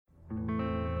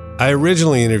I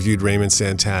originally interviewed Raymond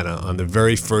Santana on the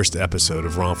very first episode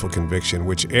of Wrongful Conviction,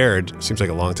 which aired, seems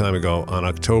like a long time ago, on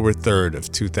October 3rd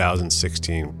of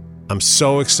 2016. I'm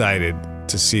so excited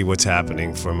to see what's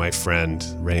happening for my friend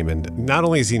Raymond. Not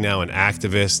only is he now an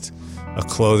activist, a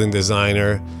clothing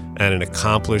designer, and an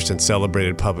accomplished and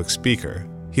celebrated public speaker,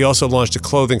 he also launched a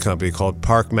clothing company called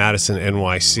Park Madison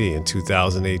NYC in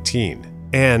 2018.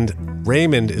 And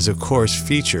Raymond is, of course,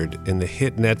 featured in the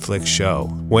hit Netflix show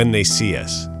When They See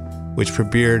Us, which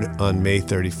premiered on May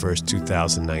 31st,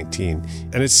 2019.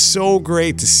 And it's so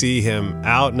great to see him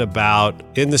out and about,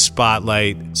 in the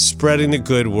spotlight, spreading the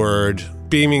good word,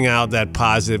 beaming out that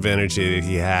positive energy that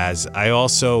he has. I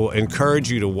also encourage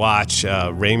you to watch.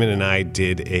 Raymond and I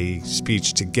did a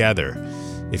speech together.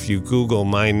 If you Google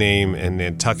my name and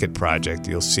Nantucket Project,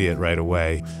 you'll see it right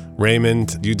away.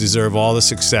 Raymond, you deserve all the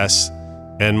success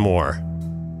and more.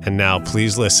 And now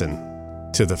please listen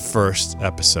to the first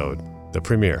episode, the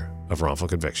premiere of Wrongful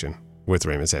Conviction with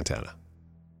Raymond Santana.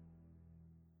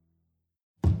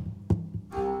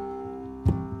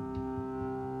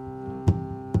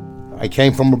 I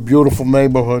came from a beautiful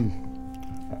neighborhood.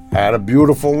 I had a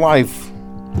beautiful life.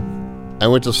 I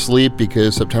went to sleep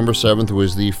because September 7th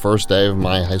was the first day of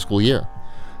my high school year.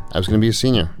 I was going to be a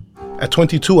senior. At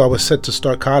 22, I was set to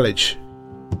start college.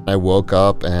 I woke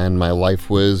up and my life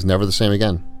was never the same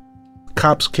again.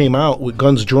 Cops came out with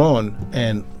guns drawn,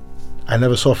 and I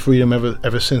never saw freedom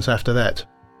ever since after that.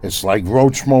 It's like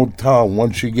Roach Motel.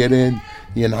 Once you get in,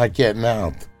 you're not getting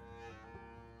out.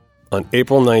 On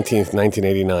April 19th,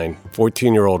 1989,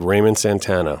 14-year-old Raymond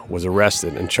Santana was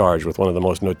arrested and charged with one of the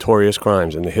most notorious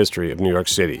crimes in the history of New York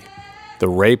City, the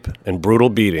rape and brutal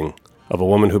beating of a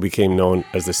woman who became known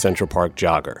as the Central Park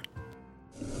Jogger.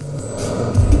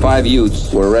 5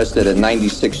 youths were arrested at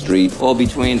 96th Street, all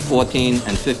between 14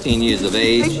 and 15 years of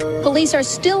age. Police are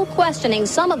still questioning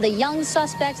some of the young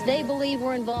suspects they believe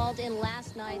were involved in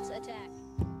last night's attack.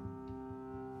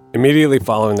 Immediately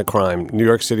following the crime, New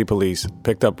York City police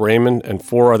picked up Raymond and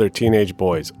 4 other teenage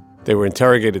boys. They were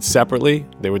interrogated separately,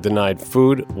 they were denied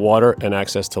food, water, and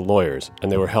access to lawyers,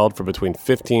 and they were held for between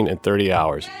 15 and 30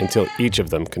 hours until each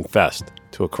of them confessed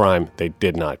to a crime they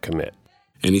did not commit.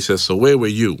 And he said, "So where were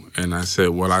you?" And I said,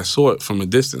 "Well, I saw it from a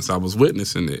distance. I was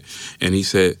witnessing it." And he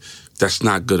said, "That's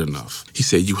not good enough." He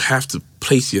said, "You have to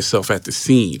place yourself at the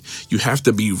scene. You have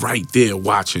to be right there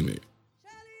watching it."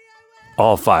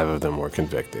 All 5 of them were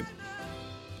convicted.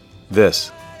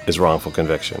 This is Wrongful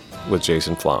Conviction with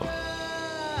Jason Flom.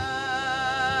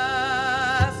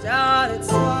 I started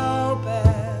so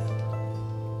bad.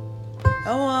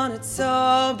 I want it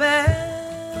so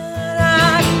bad.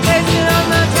 I can taste it on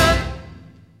my tongue.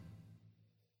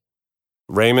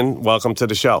 Raymond, welcome to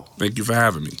the show. Thank you for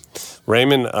having me.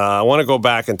 Raymond, I want to go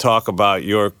back and talk about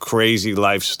your crazy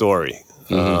life story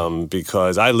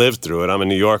because I lived through it. I'm a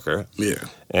New Yorker. Yeah.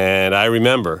 And I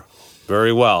remember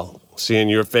very well seeing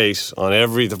your face on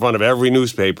the front of every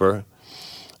newspaper.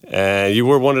 And you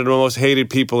were one of the most hated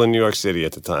people in New York City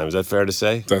at the time. Is that fair to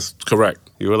say? That's correct.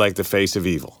 You were like the face of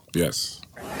evil. Yes.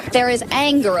 There is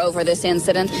anger over this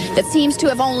incident that seems to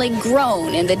have only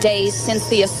grown in the days since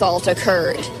the assault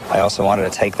occurred. I also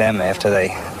wanted to take them after they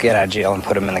get out of jail and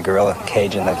put them in the gorilla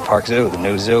cage in the Park Zoo, the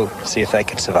new zoo, see if they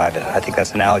could survive it. I think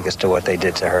that's analogous to what they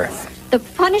did to her. The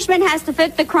punishment has to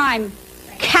fit the crime.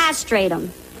 Castrate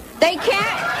them. They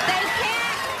can't.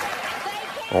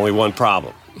 Only one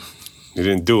problem. You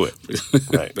didn't do it.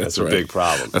 Right. That's a big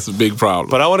problem. That's a big problem.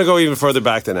 But I want to go even further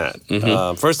back than that.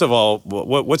 Mm-hmm. First of all,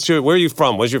 where are you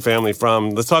from? Where's your family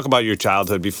from? Let's talk about your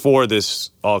childhood before this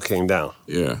all came down.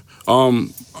 Yeah.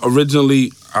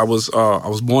 Originally, I was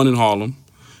born in Harlem,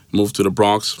 moved to the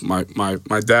Bronx. My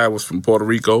dad was from Puerto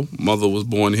Rico. Mother was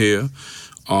born here.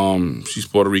 She's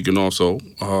Puerto Rican also.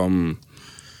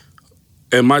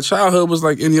 And my childhood was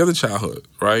like any other childhood,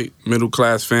 right?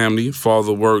 Middle-class family.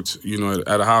 Father worked,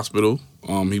 at a hospital.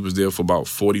 He was there for about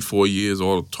 44 years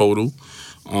all total.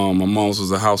 My mom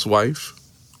was a housewife.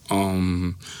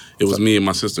 It was me and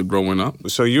my sister growing up.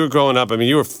 So you were growing up,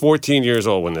 you were 14 years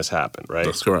old when this happened, right?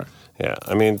 That's correct. Yeah,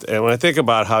 and when I think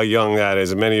about how young that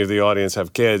is, and many of the audience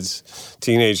have kids,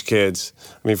 teenage kids,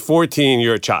 14,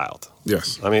 you're a child.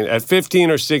 Yes. At 15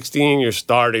 or 16, you're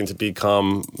starting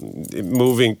to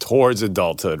moving towards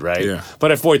adulthood, right? Yeah.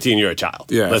 But at 14, you're a child.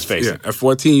 Yeah. Let's face it. At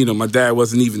 14, my dad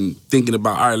wasn't even thinking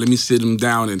about, all right, let me sit him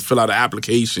down and fill out an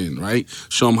application, right?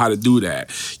 Show him how to do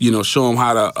that. Show him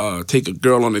how to take a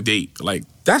girl on a date. Like,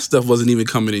 that stuff wasn't even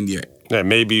coming in yet. Yeah,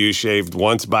 maybe you shaved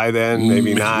once by then,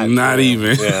 maybe not. Not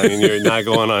even. Yeah, you're not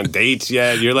going on dates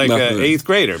yet. You're like an 8th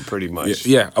grader, pretty much.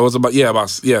 Yeah, I was about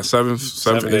 7th,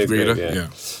 8th grader. Yeah.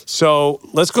 So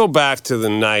let's go back to the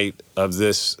night of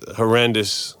this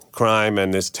horrendous crime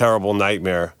and this terrible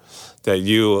nightmare that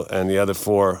you and the other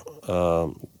four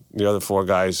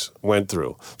guys went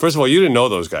through. First of all, you didn't know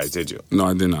those guys, did you? No,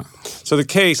 I did not. So the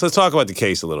case, let's talk about the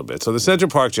case a little bit. So the Central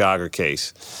Park Jogger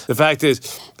case. The fact is,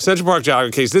 Central Park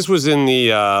Jogger case, this was in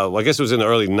the, I guess it was in the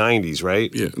early 90s, right?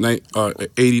 Yeah,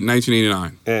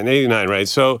 1989. In 89, right?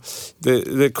 So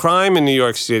the crime in New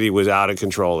York City was out of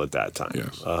control at that time.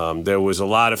 Yes. There was a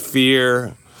lot of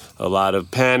fear, a lot of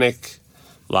panic,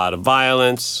 a lot of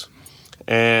violence.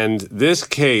 And this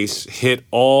case hit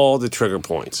all the trigger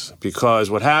points because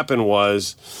what happened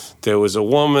was there was a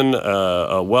woman,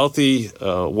 a wealthy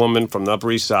woman from the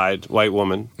Upper East Side, white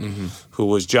woman, who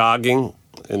was jogging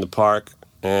in the park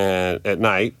at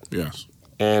night. Yes.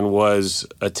 And was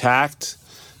attacked,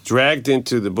 dragged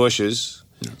into the bushes,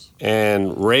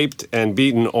 and raped and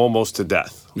beaten almost to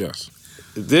death. Yes.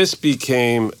 This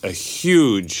became a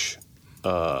huge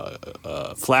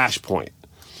flashpoint.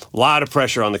 A lot of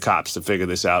pressure on the cops to figure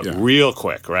this out real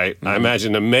quick, right? I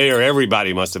imagine the mayor,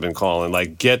 everybody must have been calling,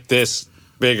 like, get this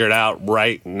figured out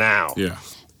right now. Yeah.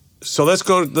 So let's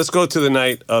go to the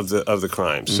night of the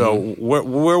crime. So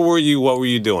where were you? What were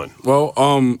you doing? Well,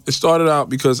 it started out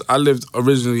because I lived on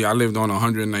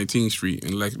 119th Street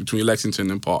between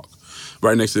Lexington and Park,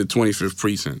 right next to the 25th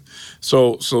precinct.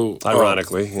 So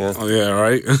ironically, yeah. Oh yeah,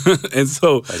 right. And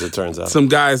so, as it turns out, some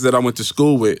guys that I went to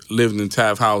school with lived in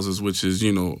Taft houses, which is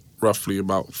roughly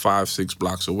about 5-6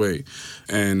 blocks away.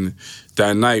 And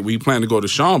that night we planned to go to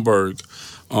Schaumburg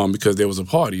because there was a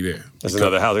party there. That's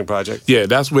another housing project? Yeah,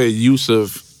 that's where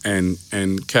Yusuf and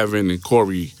Kevin and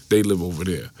Corey, they live over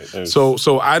there.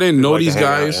 So I didn't know these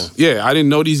guys. I didn't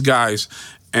know these guys.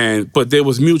 But there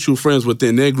was mutual friends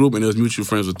within their group and there was mutual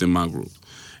friends within my group.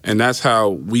 And that's how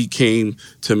we came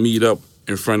to meet up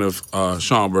in front of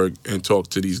Schaumburg and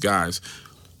talk to these guys.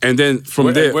 And then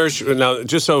from there... Now,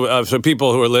 just so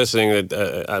people who are listening,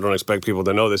 I don't expect people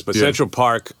to know this, but Central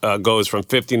Park goes from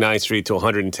 59th Street to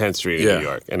 110th Street in New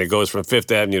York, and it goes from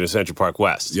 5th Avenue to Central Park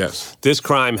West. Yes. This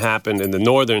crime happened in the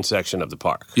northern section of the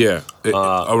park. Yeah,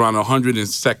 around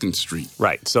 102nd Street.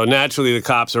 Right. So naturally, the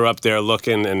cops are up there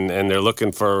looking, and they're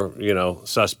looking for,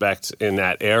 suspects in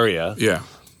that area. Yeah.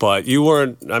 But you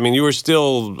were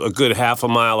still a good half a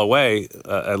mile away,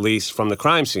 at least, from the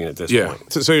crime scene at this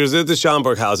point. So you was at the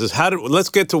Schaumburg houses. How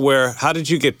did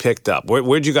you get picked up?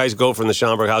 Where'd you guys go from the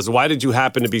Schaumburg houses? Why did you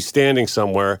happen to be standing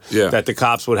somewhere that the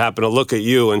cops would happen to look at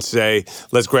you and say,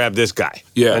 let's grab this guy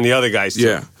and the other guys too?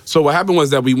 Yeah. So what happened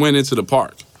was that we went into the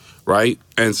park, right?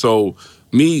 And so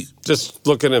me... Just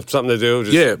looking at something to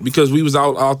do? Because we was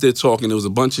out there talking. There was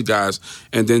a bunch of guys,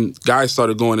 and then guys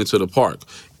started going into the park.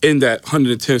 In that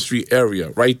 110th Street area,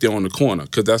 right there on the corner,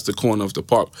 because that's the corner of the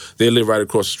park. They live right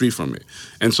across the street from it.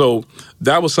 And so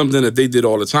that was something that they did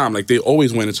all the time. Like, they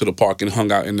always went into the park and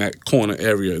hung out in that corner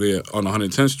area there on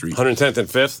 110th Street. 110th and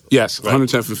 5th? Yes, right.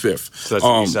 110th and 5th. So that's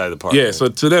the east side of the park. Yeah, right? So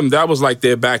to them, that was like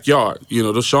their backyard.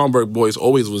 The Schaumburg boys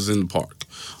always was in the park.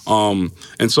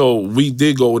 And so we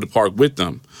did go to the park with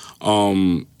them.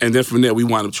 And then from there, we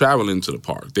wound up traveling to the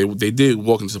park. They did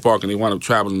walk into the park, and they wound up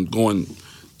traveling, going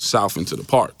south into the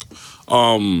park.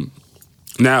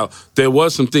 Now, there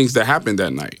was some things that happened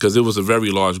that night because it was a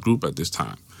very large group at this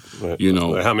time. Right.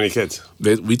 How many kids?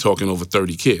 We talking over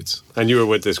 30 kids. And you were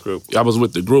with this group? I was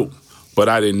with the group, but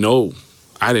I didn't know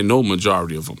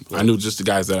majority of them. Right. I knew just the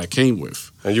guys that I came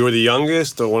with. And you were the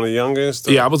youngest or one of the youngest?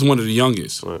 Or? Yeah, I was one of the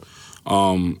youngest. Right.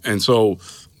 And so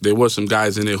there were some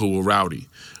guys in there who were rowdy,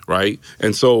 right?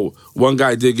 And so one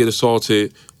guy did get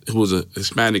assaulted who was a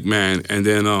Hispanic man, and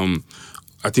then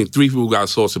I think 3 people got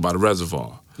assaulted by the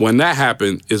reservoir. When that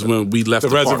happened is when we left the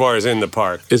park. The reservoir is in the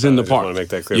park. It's in the park. I want to make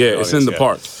that clear. Yeah, it's in the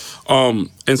park.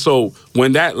 And so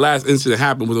when that last incident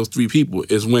happened with those 3 people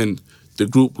is when the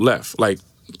group left. Like,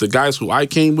 the guys who I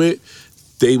came with,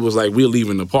 they was like, we're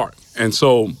leaving the park. And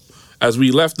so as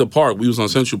we left the park, we was on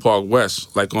Central Park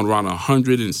West, like on around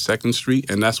 102nd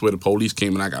Street, and that's where the police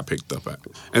came and I got picked up at.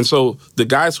 And so the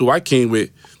guys who I came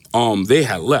with, they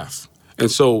had left.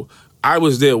 And so I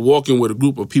was there walking with a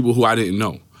group of people who I didn't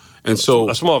know. And so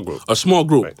a small group. A small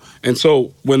group. Right. And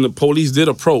so when the police did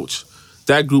approach,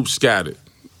 that group scattered.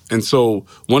 And so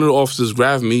one of the officers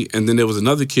grabbed me, and then there was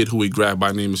another kid who he grabbed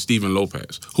by the name of Stephen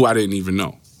Lopez, who I didn't even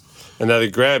know. And now they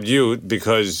grabbed you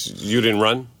because you didn't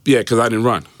run? Yeah, because I didn't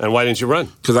run. And why didn't you run?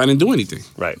 Because I didn't do anything.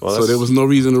 Right. Well, so there was no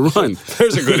reason to run.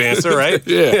 There's a good answer, right?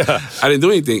 Yeah. I didn't do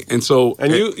anything. And so...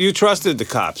 And you trusted the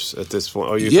cops at this point?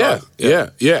 Or you thought,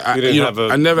 yeah.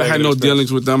 I never had no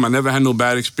dealings with them. I never had no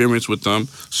bad experience with them.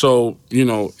 So,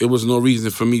 it was no reason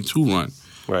for me to run.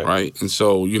 Right. And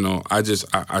so, I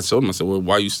told him, I said, well,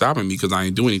 why are you stopping me? Because I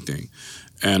ain't do anything.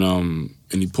 And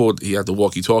he had the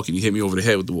walkie-talkie. He hit me over the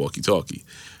head with the walkie-talkie,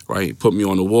 right? He put me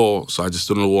on the wall, so I just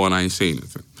stood on the wall and I ain't saying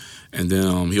anything. And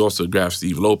then he also grabbed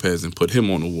Steve Lopez and put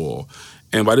him on the wall.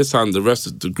 And by this time, the rest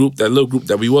of the group, that little group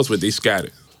that we was with, they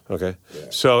scattered. Okay. Yeah.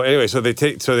 So anyway, so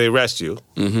they arrest you.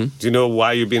 Mm-hmm. Do you know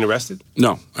why you're being arrested?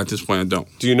 No, at this point I don't.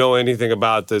 Do you know anything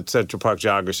about the Central Park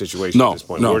Jogger situation at this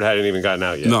point? No. Word hadn't even gotten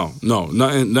out yet.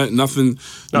 Nothing.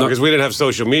 No, because we didn't have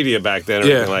social media back then or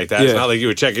anything like that. It's not like you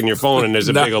were checking your phone and there's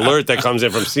a big alert that comes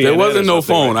in from CNN. There wasn't no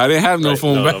phone. I didn't have no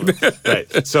phone back then.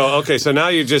 Right. So so now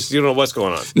you don't know what's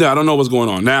going on. No, I don't know what's going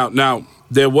on. Now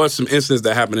there was some incidents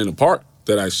that happened in the park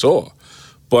that I saw,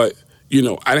 but I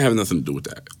didn't have nothing to do with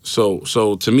that. So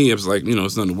to me, it was like,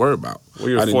 it's nothing to worry about. Well,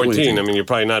 you're 14. I mean, you're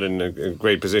probably not in a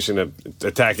great position to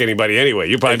attack anybody anyway.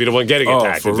 You'd probably be the one getting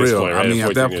attacked for at this real. point, right? I mean,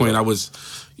 at that point, I was,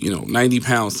 90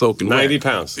 pounds soaking wet. 90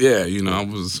 pounds? Yeah, I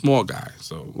was a small guy.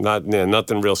 So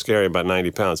nothing real scary about 90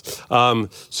 pounds.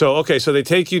 So they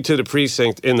take you to the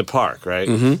precinct in the park, right?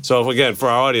 Mm-hmm. So again, for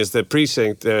our audience, the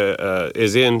precinct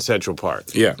is in Central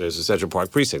Park. Yeah. There's a Central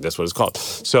Park precinct. That's what it's called.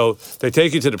 So they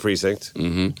take you to the precinct.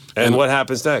 Mm-hmm. And what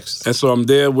happens next? And so I'm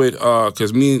there with,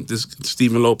 because me and this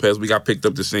Stephen Lopez, we got picked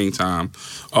up at the same time.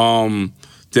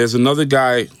 There's another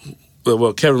guy,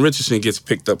 Kevin Richardson gets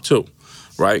picked up too,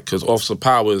 right? Because Officer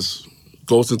Powers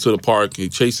goes into the park, he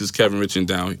chases Kevin Richardson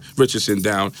down,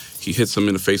 he hits him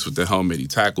in the face with the helmet, he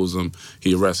tackles him,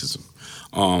 he arrests him.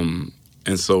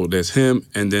 And so there's him,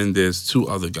 and then there's two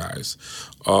other guys,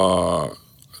 Lamont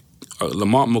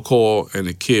McCall and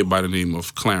a kid by the name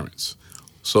of Clarence.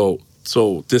 So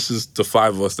this is the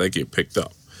five of us that get picked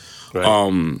up.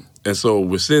 Right. And so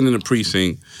we're sitting in the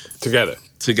precinct. Together.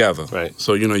 Right.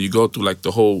 So, you go through like the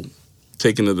whole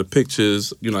taking of the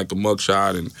pictures, like a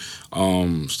mugshot and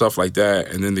stuff like that.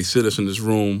 And then they sit us in this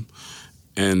room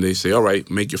and they say, all right,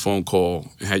 make your phone call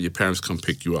and have your parents come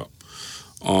pick you up.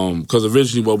 Because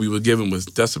originally what we were given was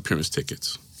disappearance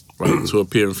tickets, right, to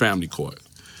appear in family court.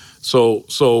 So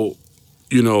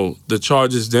the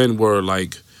charges then were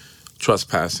like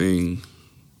trespassing,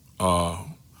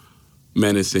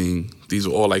 menacing. These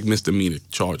are all like misdemeanor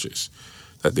charges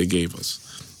that they gave us.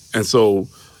 And so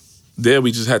there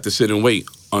we just had to sit and wait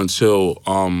until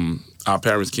our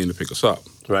parents came to pick us up.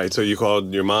 Right. So you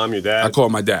called your mom, your dad? I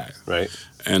called my dad. Right.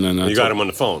 And then you got him on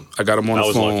the phone? I got him on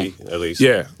the phone. That was lucky, at least.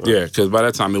 Yeah, right. Because by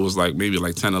that time it was like maybe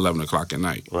like 10, 11 o'clock at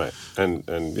night. Right. And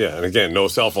again, no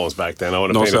cell phones back then. I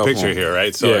want to paint a picture here,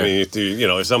 right? So, I mean,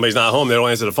 if somebody's not home, they don't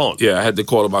answer the phone. Yeah, I had to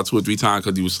call about 2 or 3 times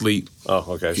because he was asleep.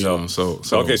 Oh, okay. So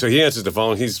he answers the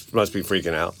phone. He must be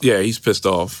freaking out. Yeah, he's pissed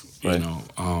off, right.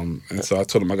 And so I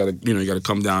told him, you got to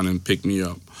come down and pick me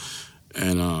up.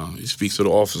 And he speaks to the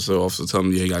officer. The officer tells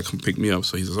him, yeah, you got to come pick me up.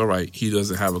 So he says, all right. He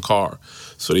doesn't have a car.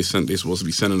 So they're supposed to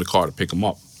be sending the car to pick him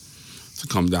up, to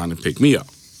come down and pick me up.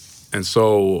 And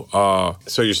so...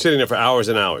 so you're sitting there for hours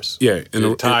and hours? Yeah.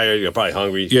 You're tired. You're probably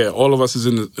hungry. Yeah, all of us is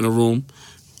in a room,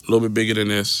 a little bit bigger than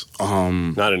this.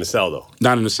 Not in the cell, though?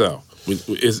 Not in the cell. So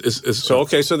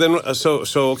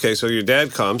your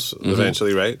dad comes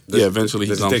eventually, right? Eventually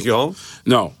he comes. Does he take you home?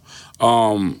 No.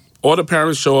 All the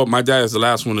parents show up. My dad is the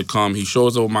last one to come. He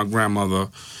shows up with my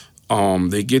grandmother.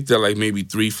 They get there like maybe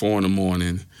 3, 4 in the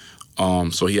morning.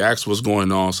 So he asks what's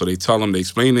going on. So they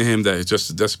explain to him that it's just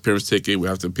a disappearance ticket. We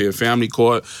have to appear in family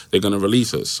court. They're going to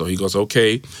release us. So he goes,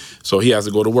 okay. So he has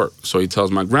to go to work. So he tells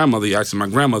my grandmother, he asks my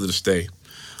grandmother to stay.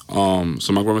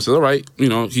 So my grandma says, all right.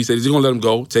 He said he's going to let him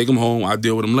go. Take him home. I'll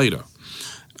deal with him later.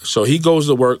 So he goes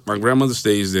to work. My grandmother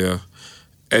stays there.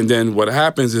 And then what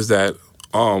happens is that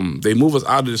they move us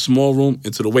out of the small room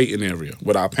into the waiting area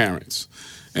with our parents.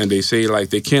 And they say, like,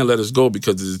 they can't let us go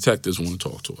because the detectives want to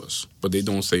talk to us. But they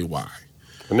don't say why.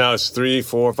 And now it's 3,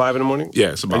 4, 5 in the morning?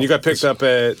 Yeah, it's about... And you got picked up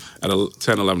at... At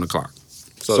 10, 11 o'clock.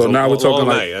 So now we're talking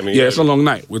like... Night. I mean, it's a long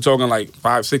night. We're talking like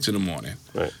 5, 6 in the morning.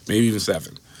 Right. Maybe even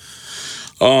 7.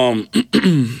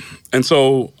 And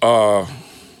so...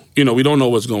 we don't know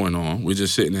what's going on. We're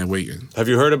just sitting there waiting. Have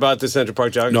you heard about the Central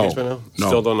Park Jogger case by now? No.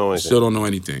 Still don't know anything? Still don't know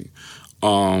anything.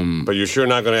 But you're sure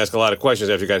not going to ask a lot of questions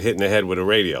after you got hit in the head with a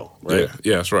radio, right?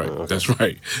 Yeah, that's right. Okay. That's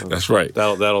right. That's right.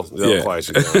 That'll quiet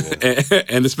you down. Yeah.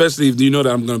 and especially if you know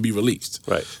that I'm going to be released.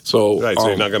 Right. So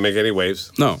you're not going to make any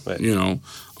waves. No. Right.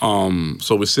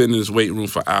 So we're sitting in this waiting room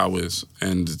for hours,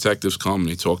 and detectives come and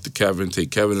they talk to Kevin, take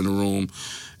Kevin in the room,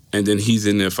 and then he's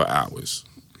in there for hours.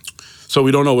 So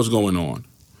we don't know what's going on,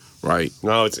 right?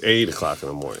 No, it's 8 o'clock in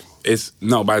the morning.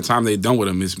 By the time they're done with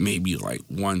him, it's maybe like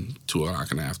 1, 2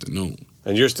 o'clock in the afternoon.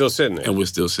 And you're still sitting there? And we're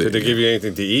still sitting there. Did they give you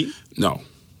anything to eat? No.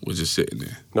 We're just sitting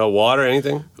there. No water,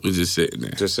 anything? We're just sitting there.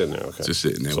 Just sitting there, okay. Just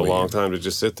sitting there. It's a long time to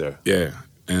just sit there. Yeah.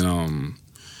 And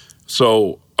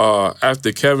so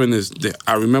after Kevin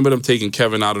I remember them taking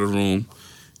Kevin out of the room,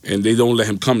 and they don't let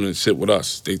him come and sit with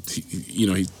us. They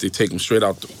take him straight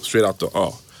out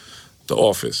the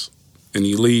office, and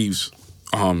he leaves.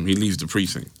 He leaves the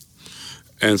precinct,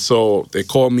 and so they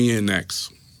call me in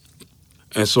next,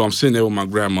 and so I'm sitting there with my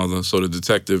grandmother. So the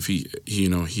detective, he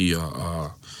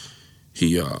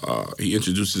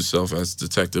introduced himself as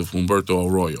Detective Humberto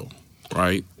Arroyo,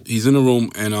 right? He's in the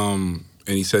room, and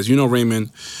he says,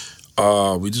 Raymond,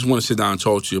 we just want to sit down and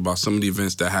talk to you about some of the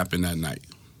events that happened that night.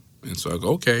 And so I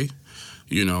go, okay, what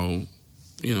do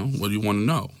you want to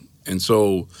know? And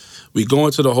so we go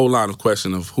into the whole line of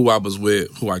question of who I was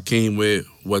with, who I came with,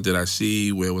 what did I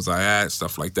see, where was I at,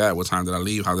 stuff like that. What time did I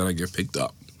leave? How did I get picked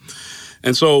up?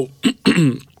 And so,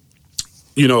 he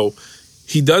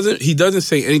doesn't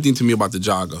say anything to me about the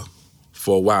jogger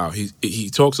for a while. He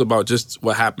talks about just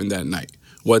what happened that night.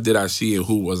 What did I see and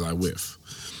who was I with,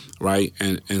 right?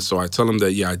 And so I tell him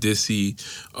that, I did see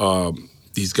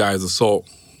these guys assault,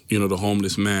 the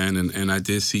homeless man, and I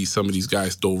did see some of these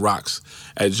guys throw rocks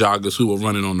at joggers who were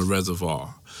running on the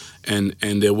reservoir. And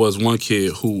there was one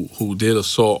kid who did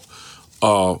assault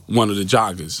one of the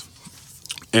joggers.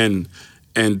 And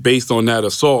based on that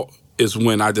assault is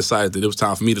when I decided that it was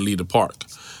time for me to leave the park.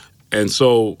 And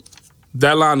so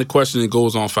that line of questioning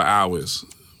goes on for hours.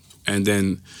 And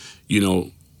then, he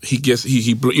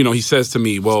says to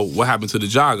me, well, what happened to the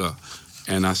jogger?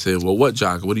 And I said, well, what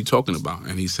jogger? What are you talking about?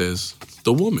 And he says,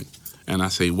 the woman. And I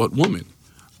say, what woman?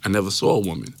 I never saw a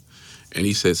woman. And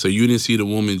he said, so you didn't see the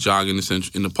woman jogging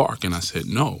in the park? And I said,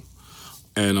 no.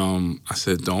 And I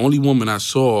said, the only woman I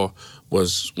saw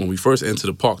was when we first entered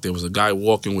the park, there was a guy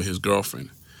walking with his girlfriend.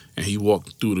 And he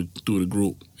walked through the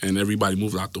group, and everybody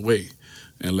moved out the way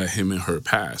and let him and her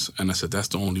pass. And I said, that's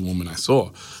the only woman I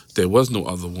saw. There was no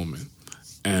other woman.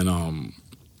 And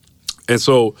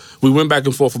so we went back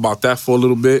and forth about that for a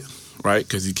little bit, right?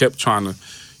 Because he kept trying to,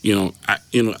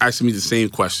 asking me the same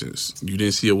questions. You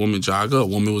didn't see a woman jogger? A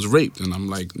woman was raped. And I'm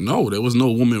like, no, there was no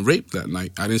woman raped that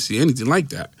night. I didn't see anything like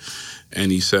that.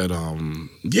 And he said,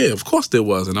 yeah, of course there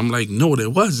was. And I'm like, no, there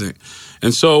wasn't.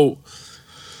 And so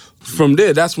from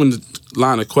there, that's when the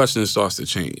line of questioning starts to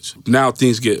change. Now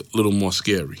things get a little more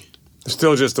scary.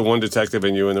 Still just the one detective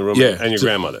and you in the room, and your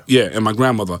grandmother. Yeah, and my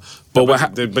grandmother.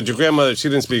 But your grandmother, she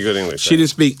didn't speak good English. She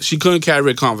didn't speak. She couldn't carry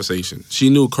a conversation.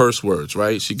 She knew curse words,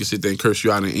 right? She could sit there and curse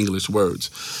you out in English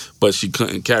words, but she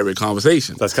couldn't carry a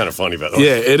conversation. That's kind of funny, by the way.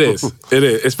 Yeah, it is. It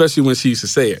is, especially when she used to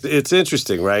say it. It's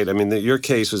interesting, right? I mean, your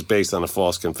case was based on a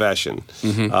false confession.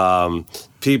 Mm-hmm.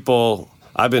 People.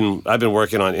 I've been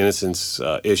working on innocence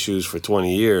issues for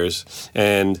 20 years,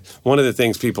 and one of the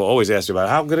things people always ask me about,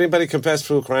 how could anybody confess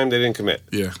to a crime they didn't commit?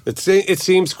 Yeah. It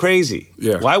seems crazy.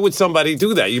 Yeah. Why would somebody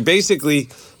do that? You're basically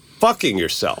fucking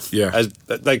yourself. Yeah.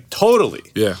 Totally.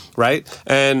 Yeah. Right?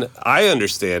 And I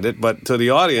understand it, but to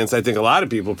the audience, I think a lot of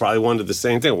people probably wondered the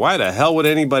same thing. Why the hell would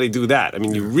anybody do that? I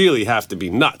mean, you really have to be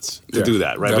nuts to do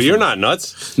that, right? Definitely. But you're not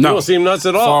nuts. No. You don't seem nuts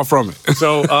at all. Far from it.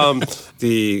 So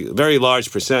the very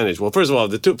large percentage, well, first of all,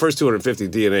 the first 250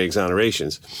 DNA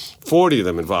exonerations, 40 of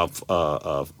them involve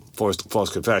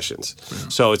false confessions. Yeah.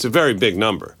 So it's a very big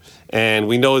number. And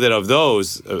we know that of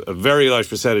those, a very large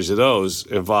percentage of those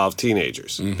involve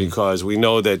teenagers, because we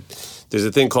know that there's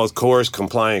a thing called coerced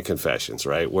compliant confessions,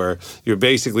 right? Where you're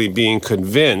basically being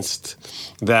convinced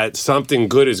that something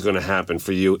good is going to happen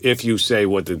for you if you say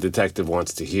what the detective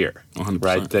wants to hear, 100%,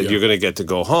 right? That you're going to get to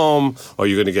go home, or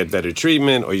you're going to get better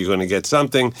treatment, or you're going to get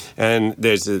something. And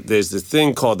there's this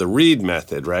thing called the Reed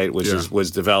method, right? Which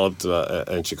was developed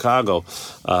in Chicago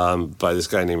by this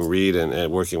guy named Reed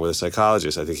and working with a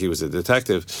psychologist. I think he was a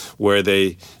detective, where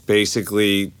they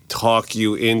basically talk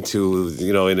you into,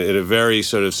 in a very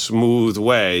sort of smooth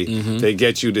way, they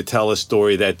get you to tell a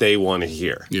story that they want to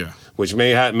hear. Yeah. Which may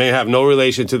have no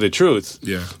relation to the truth,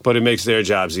 but it makes their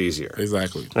jobs easier.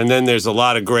 Exactly. And then there's a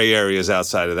lot of gray areas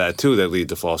outside of that, too, that lead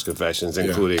to false confessions,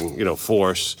 including,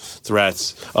 force,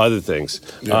 threats, other things.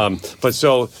 Yeah. But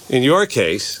so in your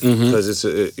case, because it's,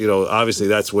 obviously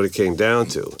that's what it came down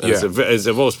to. And it's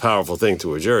the most powerful thing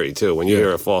to a jury, too. When you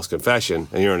hear a false confession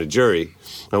and you're in a jury,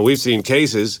 and we've seen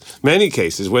many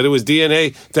cases, where there was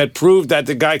DNA that proved that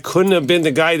the guy couldn't have been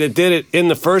the guy that did it in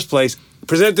the first place,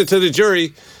 presented to the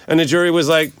jury, and the jury was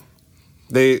like,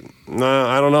 No,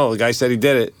 I don't know. The guy said he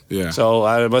did it. Yeah. So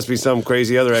there must be some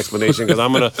crazy other explanation because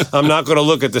I'm not gonna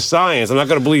look at the science. I'm not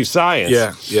gonna believe science.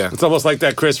 Yeah. It's almost like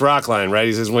that Chris Rock line, right?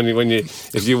 He says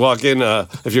if you walk in,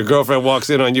 if your girlfriend walks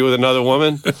in on you with another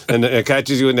woman and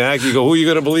catches you in the act, you go, who are you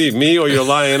gonna believe, me or your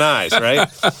lying eyes, right?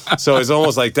 So it's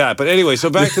almost like that. But anyway, so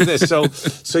back to this.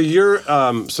 So you're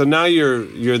so now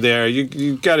you're there.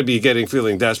 You got to be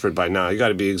feeling desperate by now. You got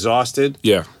to be exhausted.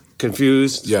 Yeah.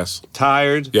 Confused. Yes.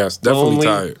 Tired. Yes. Definitely lonely,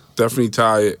 tired. Definitely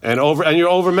tired. And you're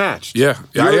overmatched. Yeah.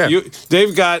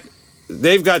 They've got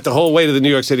the whole weight of the New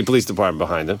York City Police Department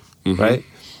behind them, right?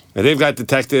 And they've got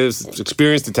detectives,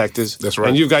 experienced detectives. That's right.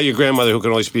 And you've got your grandmother who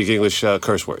can only speak English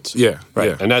curse words. Yeah. Right.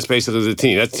 Yeah. And that's basically the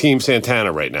team. That's Team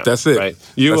Santana right now. That's it. Right.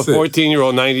 You, That's a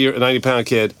 14-year-old, 90-pound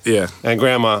kid. Yeah. And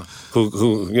grandma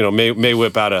who may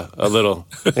whip out a little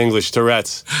English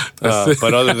Tourette's.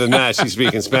 But other than that, she's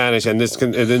speaking Spanish, and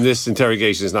this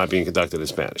interrogation is not being conducted in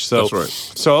Spanish. So, that's right.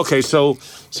 So okay, so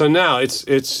now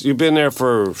it's you've been there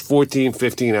for 14,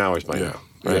 15 hours by now.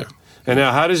 Right. Yeah. And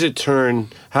now how does it turn?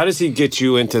 How does he get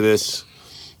you into this?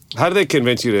 How do they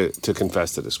convince you to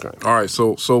confess to this crime? All right,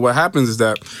 so what happens is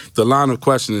that the line of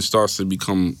questioning starts to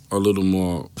become a little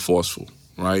more forceful,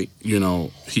 right? He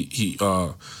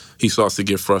starts to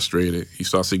get frustrated. He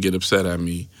starts to get upset at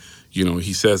me.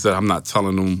 He says that I'm not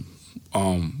telling him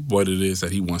what it is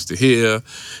that he wants to hear.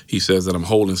 He says that I'm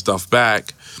holding stuff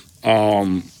back.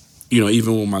 Even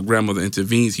when my grandmother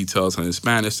intervenes, he tells her in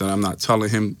Spanish that I'm not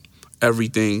telling him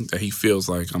everything, that he feels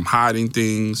like I'm hiding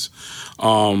things.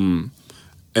 And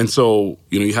so,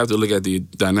 you have to look at the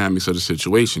dynamics of the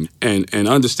situation and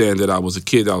understand that I was a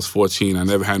kid. I was 14. I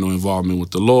never had no involvement with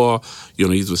the law.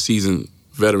 These were seasoned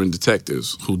veteran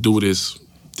detectives who do this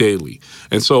daily.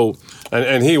 And so...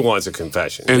 And he wants a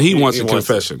confession. And he wants a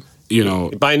confession.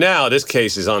 By now, this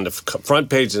case is on the front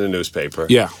page of the newspaper.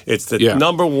 Yeah. It's the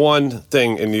number one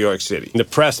thing in New York City. The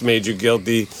press made you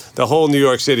guilty. The whole New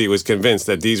York City was convinced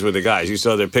that these were the guys. You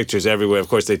saw their pictures everywhere. Of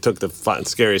course, they took the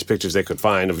scariest pictures they could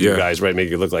find of you guys, right, make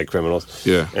you look like criminals.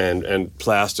 Yeah. And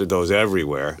plastered those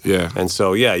everywhere. Yeah. And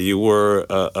so, you were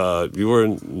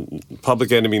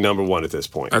public enemy number one at this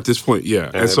point. At this point, yeah.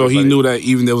 And so he knew that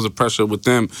even there was a pressure with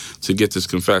them to get this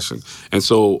confession. And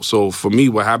so for me,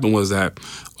 what happened was that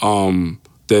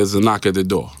there's a knock at the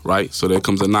door, right? So there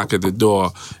comes a knock at the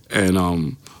door,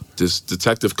 and this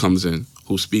detective comes in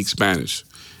who speaks Spanish,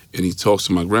 and he talks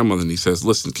to my grandmother, and he says,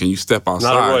 "Listen, can you step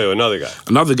outside?" Not Arroyo, another guy.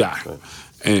 Another guy.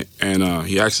 And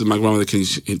he asks my grandmother, can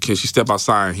she step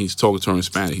outside? And he's talking to her in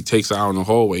Spanish. He takes her out in the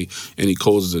hallway, and he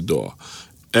closes the door.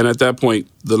 And at that point,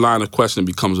 the line of questioning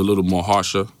becomes a little more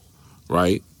harsher,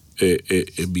 right?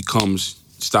 It becomes,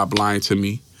 stop lying to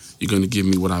me. You're going to give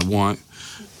me what I want.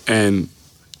 And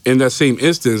in that same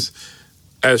instance,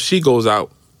 as she goes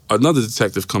out, another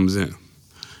detective comes in.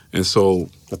 And so...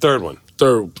 The third one.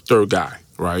 Third guy,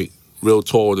 right? Real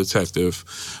tall detective,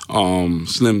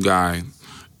 slim guy.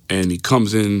 And he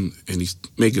comes in and he's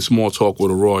making small talk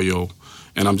with Arroyo.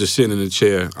 And I'm just sitting in the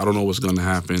chair. I don't know what's going to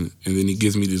happen. And then he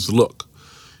gives me this look.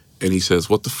 And he says,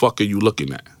 "What the fuck are you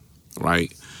looking at?"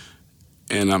 Right?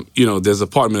 And there's a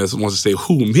part of me that wants to say,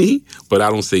 "Who, me?" But I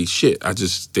don't say shit. I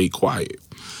just stay quiet.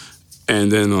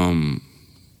 And then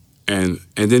and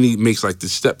then he makes like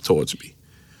this step towards me,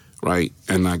 right?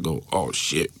 And I go, "Oh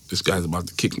shit, this guy's about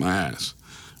to kick my ass."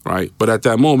 Right? But at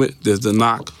that moment, there's the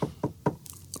knock,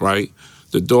 right?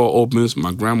 The door opens,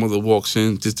 my grandmother walks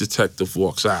in, this detective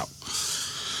walks out.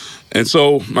 And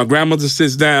so my grandmother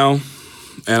sits down,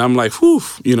 and I'm like, whew,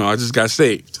 I just got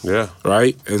saved. Yeah.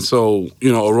 Right? And so,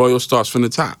 Arroyo starts from the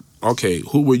top. Okay,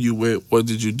 who were you with? What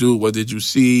did you do? What did you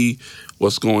see?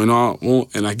 What's going on?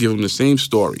 And I give him the same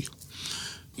story.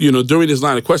 During this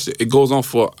line of question, it goes on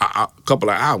for a couple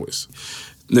of hours.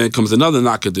 And then comes another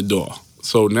knock at the door.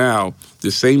 So now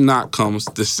the same knock comes,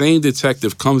 the same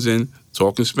detective comes in,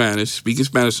 talking Spanish, speaking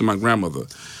Spanish to my grandmother.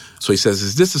 So he says,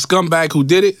 "Is this a scumbag who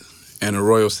did it?" And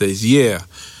Arroyo says, "Yeah,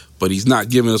 but he's not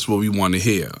giving us what we want to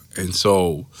hear." And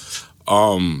so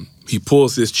he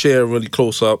pulls his chair really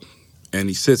close up, and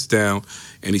he sits down,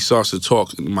 and he starts to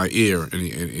talk in my ear, and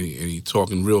he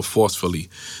talking real forcefully.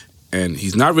 And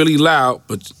he's not really loud,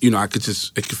 but, I could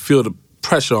feel the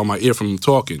pressure on my ear from him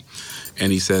talking.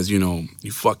 And he says, "You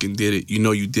fucking did it.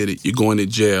 You did it. You're going to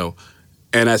jail."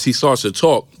 And as he starts to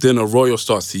talk, then Arroyo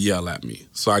starts to yell at me.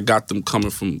 So I got them coming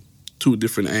from two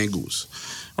different angles,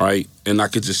 right? And I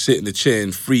could just sit in the chair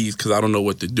and freeze because I don't know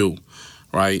what to do,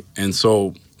 right? And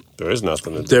so... There is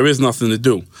nothing to do. There is nothing to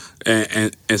do.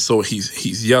 And so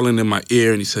he's yelling in my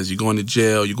ear, and he says, "You're going to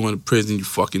jail. You're going to prison. You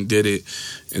fucking did it."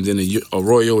 And then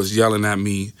Arroyo is yelling at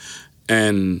me.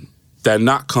 And that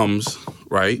knock comes,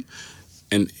 right?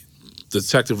 And the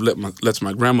detective lets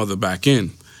my grandmother back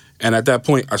in. And at that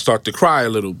point, I start to cry a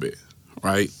little bit,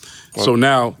 right? So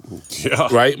now,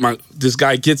 right, this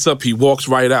guy gets up, he walks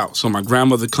right out. So my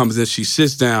grandmother comes in, she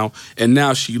sits down, and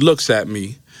now she looks at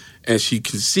me, and she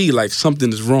can see like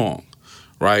something is wrong,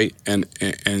 right? And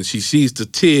she sees the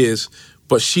tears,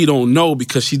 but she don't know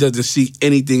because she doesn't see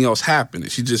anything else happening.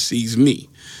 She just sees me,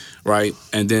 right?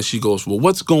 And then she goes, well,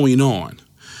 what's going on?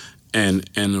 And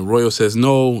the Royal says,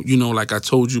 no, you know, like I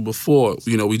told you before,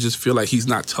 you know, we just feel like he's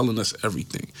not telling us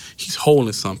everything. He's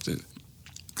holding something.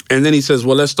 And then he says,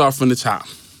 well, let's start from the top.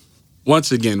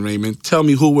 Once again, Raymond, tell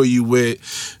me who were you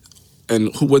with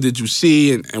and what did you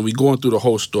see? And we going through the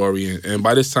whole story. And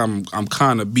by this time, I'm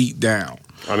kind of beat down.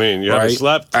 I mean, you haven't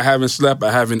slept? I haven't slept.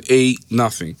 I haven't ate,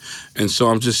 nothing. And so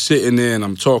I'm just sitting there and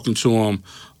I'm talking to him.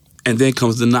 And then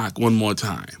comes the knock one more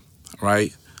time,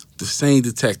 right? The same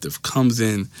detective comes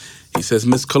in. He says,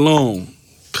 Miss Cologne,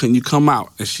 can you come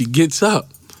out? And she gets up,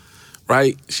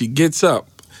 right? She gets up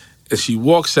and she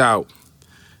walks out.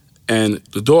 And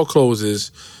the door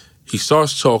closes, he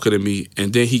starts talking to me,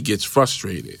 and then he gets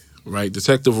frustrated, right?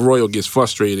 Detective Royal gets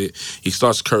frustrated. He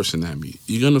starts cursing at me.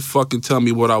 You're going to fucking tell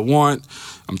me what I want?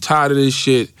 I'm tired of this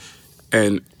shit.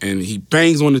 And he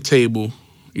bangs on the table,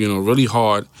 you know, really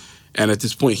hard. And at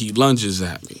this point, he lunges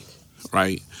at me,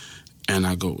 right? And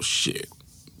I go, shit,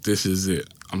 this is it.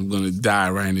 I'm going to die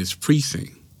right in this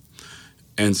precinct.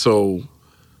 And so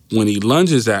when he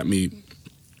lunges at me,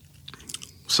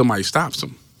 somebody stops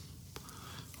him.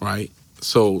 Right?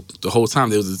 So the whole time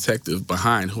there was a detective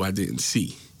behind who I didn't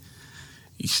see.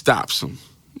 He stops him,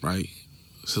 right?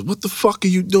 Says, what the fuck are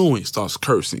you doing? Starts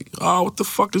cursing. Oh, what the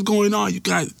fuck is going on? You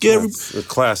guys get the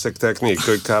classic technique,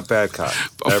 good cop, bad cop.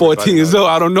 14 years old,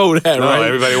 I don't know that, no, right?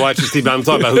 Everybody watches TV. I'm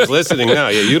talking about who's listening now.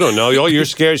 Yeah, you don't know. You're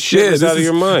scared shit is out of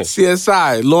your mind.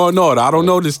 CSI, Law and Order. I don't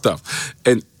know this stuff.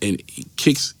 And he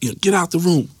kicks, you know, get out the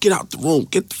room. Get out the room.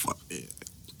 Get the fuck.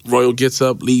 Royal gets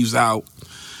up, leaves out.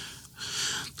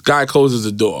 Guy closes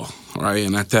the door, right?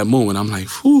 And at that moment, I'm like,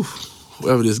 whew,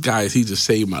 whoever this guy is, he just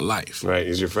saved my life. Right,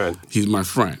 he's your friend. He's my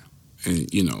friend.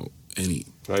 And, you know, and he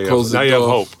closes the door. Now you have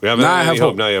hope. Now I have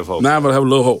hope. Now you have hope. Now I have a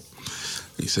little hope.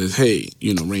 He says, hey,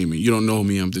 you know, Raymond, you don't know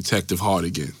me. I'm Detective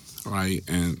Hardigan, right?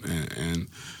 And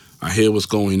I hear what's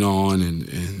going on,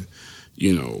 and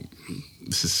you know,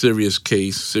 it's a serious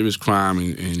case, serious crime,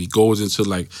 and he goes into,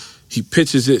 like, he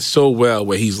pitches it so well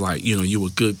where he's like, you know, you a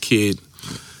good kid,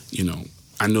 you know,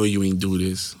 I know you ain't do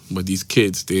this, but these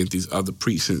kids, they're in these other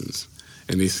precincts,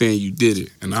 and they're saying you did it,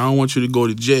 and I don't want you to go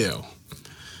to jail.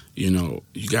 You know,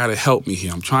 you got to help me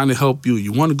here. I'm trying to help you.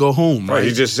 You want to go home, right?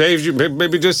 He just saved you.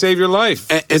 Maybe just saved your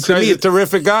life. And this to guy's me, a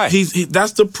terrific guy.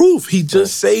 That's the proof. He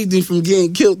just saved him from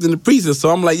getting killed in the precinct. So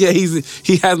I'm like, yeah,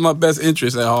 he has my best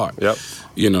interest at heart. Yep.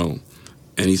 You know,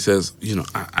 and he says, you know,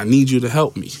 I need you to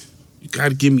help me. You got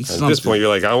to give me something. At this point, you're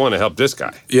like, I want to help this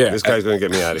guy. Yeah. This guy's going to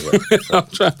get me out of here. I'm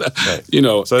trying to, you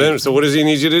know. So what does he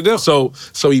need you to do? So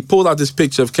he pulled out this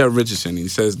picture of Kevin Richardson. And he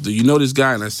says, do you know this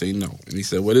guy? And I say, no. And he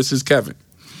said, well, this is Kevin.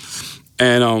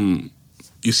 And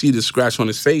you see the scratch on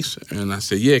his face? And I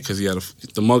said, yeah, because he had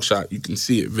the mugshot. You can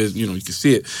see it. You know, you can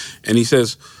see it. And he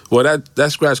says, well,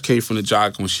 that scratch came from the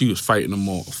jogger when she was fighting him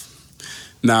off.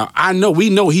 Now, we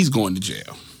know he's going to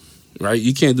jail, right?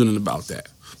 You can't do nothing about that.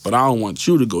 But I don't want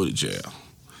you to go to jail.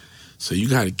 So you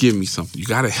got to give me something. You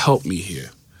got to help me here,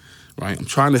 right? I'm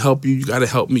trying to help you. You got to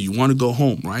help me. You want to go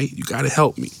home, right? You got to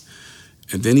help me.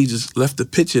 And then he just left the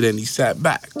picture there and he sat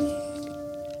back.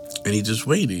 And he just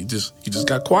waited. He just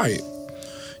got quiet,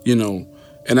 you know.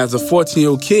 And as a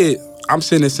 14-year-old kid, I'm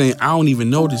sitting there saying, I don't even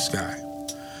know this guy,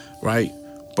 right?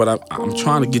 But I'm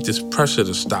trying to get this pressure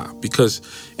to stop, because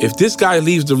if this guy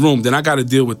leaves the room, then I got to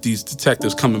deal with these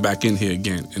detectives coming back in here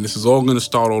again. And this is all going to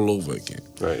start all over again.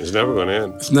 Right, it's never going to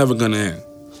end. It's never going to end.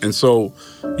 And so,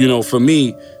 you know, for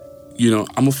me, you know,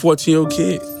 I'm a 14-year-old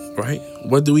kid, right?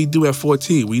 What do we do at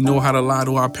 14? We know how to lie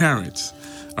to our parents,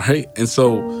 right? And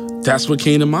so that's what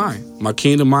came to mind. My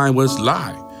came to mind was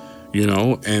lie, you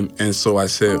know? And so I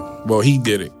said, well, he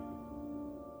did it.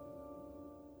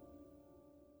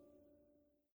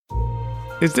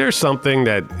 Is there something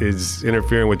that is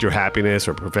interfering with your happiness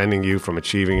or preventing you from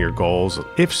achieving your goals?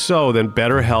 If so, then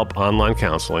BetterHelp Online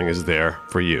Counseling is there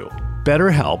for you.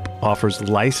 BetterHelp offers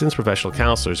licensed professional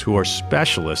counselors who are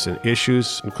specialists in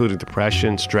issues including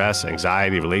depression, stress,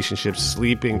 anxiety, relationships,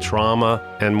 sleeping, trauma,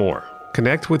 and more.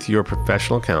 Connect with your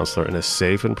professional counselor in a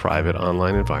safe and private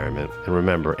online environment. And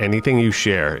remember, anything you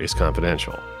share is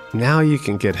confidential. Now you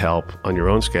can get help on your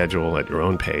own schedule, at your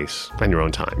own pace, and your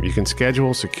own time. You can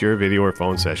schedule secure video or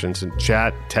phone sessions and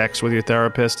chat, text with your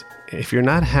therapist. If you're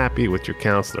not happy with your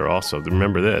counselor, also,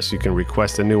 remember this, you can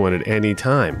request a new one at any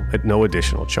time at no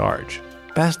additional charge.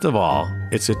 Best of all,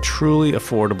 it's a truly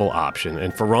affordable option.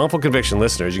 And for Wrongful Conviction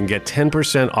listeners, you can get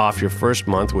 10% off your first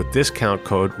month with discount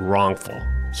code WRONGFUL.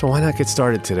 So why not get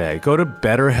started today? Go to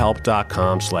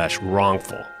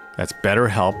betterhelp.com/wrongful. That's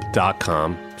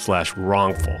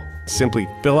betterhelp.com/wrongful. Simply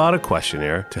fill out a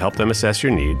questionnaire to help them assess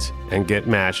your needs and get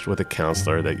matched with a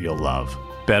counselor that you'll love.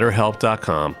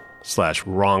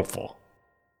 betterhelp.com/wrongful.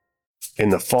 In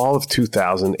the fall of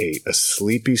 2008, a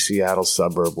sleepy Seattle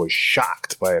suburb was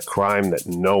shocked by a crime that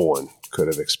no one could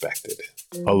have expected.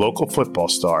 A local football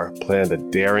star planned a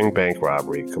daring bank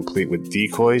robbery, complete with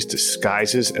decoys,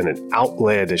 disguises, and an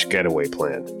outlandish getaway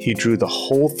plan. He drew the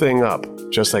whole thing up,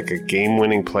 just like a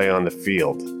game-winning play on the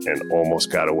field, and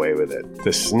almost got away with it.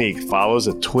 The Sneak follows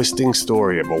a twisting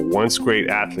story of a once great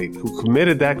athlete who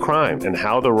committed that crime and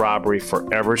how the robbery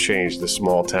forever changed the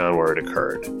small town where it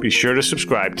occurred. Be sure to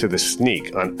subscribe to The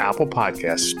Sneak on Apple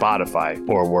Podcasts, Spotify,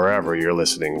 or wherever you're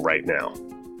listening right now.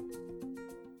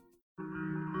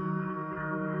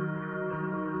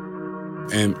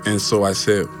 And so I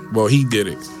said, well, he did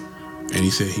it. And he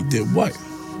said, he did what?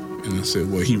 And I said,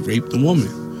 well, he raped a woman.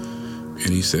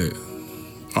 And he said,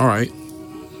 all right,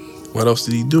 what else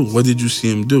did he do? What did you see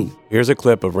him do? Here's a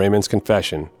clip of Raymond's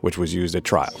confession, which was used at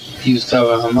trial. He was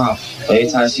covering her mouth. Every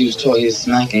time she was talking, he was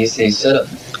smacking. He said, shut up.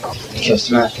 He kept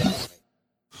smacking.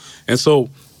 And so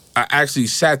I actually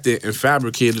sat there and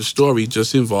fabricated a story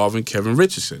just involving Kevin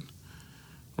Richardson.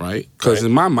 Right? Because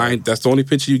in my mind, that's the only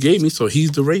picture you gave me, so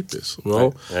he's the rapist.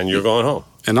 Well, and you're going home.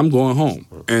 And I'm going home.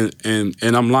 And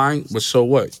I'm lying, but so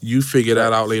what? You figure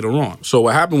that out later on. So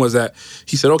what happened was that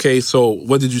he said, okay, so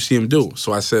what did you see him do?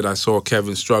 So I said, I saw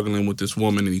Kevin struggling with this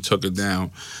woman, and he took her down.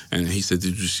 And he said,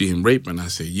 did you see him rape her? And I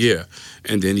said, yeah.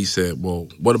 And then he said, well,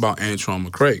 what about Antron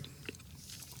McCray?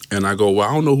 And I go, well,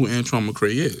 I don't know who Antron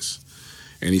McCray is.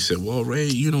 And he said, well, Ray,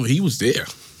 he was there.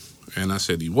 And I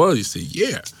said, he was? He said,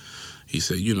 yeah. He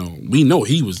said, we know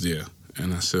he was there.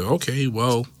 And I said, okay,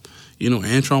 well,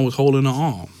 Antron was holding her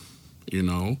arm,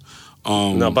 Now,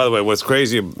 by the way, what's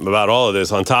crazy about all of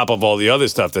this, on top of all the other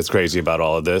stuff that's crazy about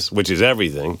all of this, which is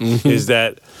everything, is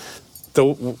that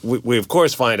we of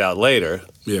course find out later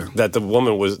that the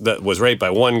woman was raped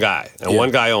by one guy, and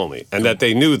one guy only, and that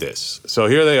they knew this. So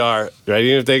here they are, right?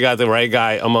 Even if they got the right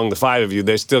guy among the five of you,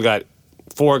 they still got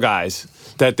four guys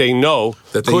that they know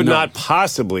could not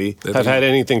possibly have had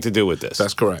anything to do with this.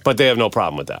 That's correct. But they have no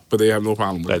problem with that. But they have no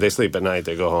problem with that. They sleep at night,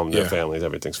 they go home, their families,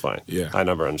 everything's fine. Yeah. I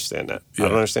never understand that. Yeah. I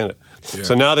don't understand it. Yeah.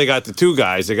 So now they got the two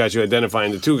guys, they got you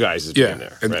identifying the two guys as being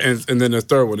there. And, right? and then the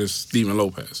third one is Steven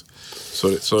Lopez.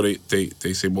 So they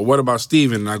say, well, what about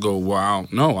Steven? And I go, well,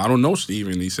 I don't know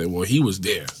Steven. And he said, well, he was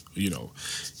there. You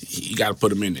got to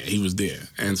put him in there. He was there.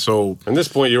 And so... At this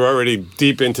point, you're already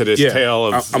deep into this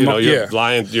tale of, you're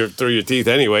lying through your teeth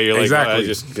anyway. You're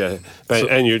exactly.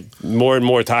 And you're more and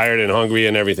more tired and hungry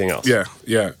and everything else. Yeah.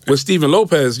 With Steven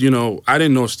Lopez, I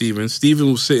didn't know Steven.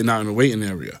 Steven was sitting out in the waiting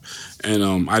area.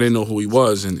 And I didn't know who he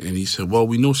was. And he said, well,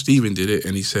 we know Steven did it.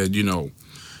 And he said,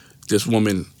 this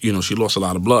woman, she lost a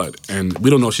lot of blood. And we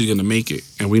don't know if she's going to make it.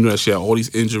 And we know that she had all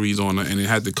these injuries on her, and it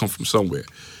had to come from somewhere.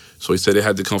 So he said it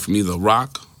had to come from either a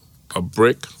rock, a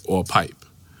brick, or a pipe,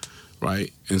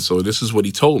 right? And so this is what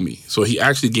he told me. So he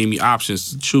actually gave me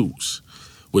options to choose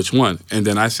which one. And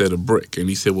then I said a brick. And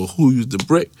he said, well, who used the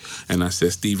brick? And I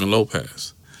said Steven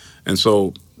Lopez. And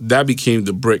so that became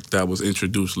the brick that was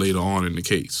introduced later on in the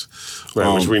case.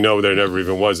 Right, which we know there never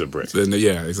even was a brick.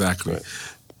 Yeah, exactly. Right.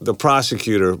 The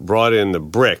prosecutor brought in the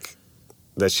brick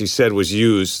that she said was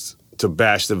used to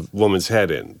bash the woman's head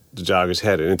in, the jogger's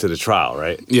head into the trial,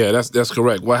 right? Yeah, that's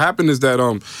correct. What happened is that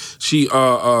she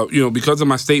because of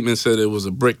my statement said it was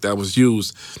a brick that was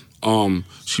used,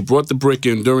 she brought the brick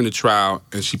in during the trial,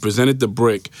 and she presented the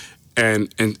brick,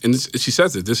 and she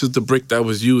says it. This is the brick that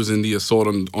was used in the assault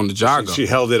on the jogger. She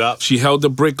held it up. She held the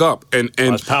brick up, and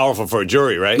that's powerful for a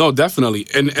jury, right? No, definitely.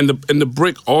 And the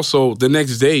brick also, the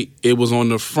next day it was on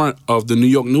the front of the New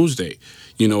York Newsday.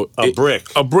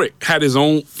 A brick had his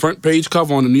own front page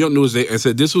cover on the New York Newsday and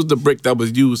said this was the brick that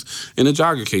was used in the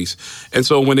jogger case. And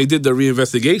so when they did the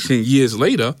reinvestigation years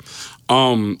later,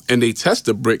 and they tested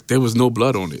the brick, there was no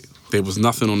blood on it. There was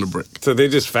nothing on the brick. So they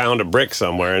just found a brick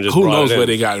somewhere and just Who brought knows it in. where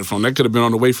they got it from? That could have been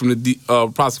on the way from the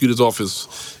prosecutor's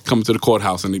office coming to the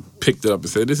courthouse, and they picked it up and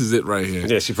said, this is it right here.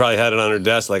 Yeah, she probably had it on her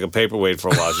desk like a paperweight for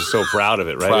a while. She's so proud of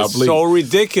it, right? Probably. It's so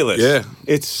ridiculous. Yeah.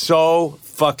 It's so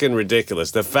fucking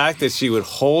ridiculous. The fact that she would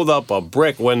hold up a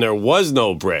brick when there was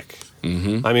no brick.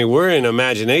 Mm-hmm. I mean, we're in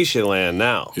imagination land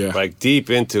now. Yeah. Like deep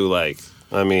into like,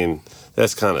 I mean,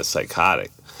 that's kind of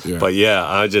psychotic. Yeah. But yeah,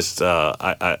 I just,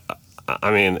 I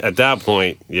mean, at that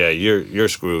point, yeah, you're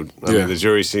screwed. I mean, the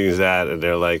jury sees that and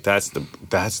they're like, that's the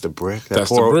brick. That's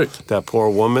the brick. That poor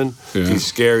woman. Yeah. These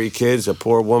scary kids. A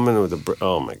poor woman with a brick.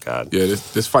 Oh my God. Yeah,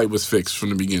 this fight was fixed from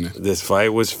the beginning. This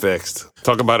fight was fixed.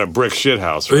 Talk about a brick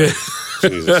shithouse, right?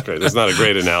 Jesus Christ. That's not a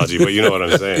great analogy, but you know what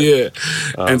I'm saying.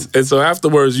 Yeah. And so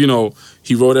afterwards, you know,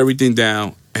 he wrote everything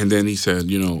down, and then he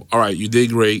said, you know, all right, you did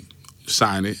great,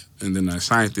 sign it. And then I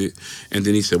signed it, and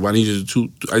then he said, well, I need you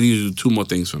to do 2 more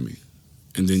things for me,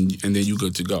 and then you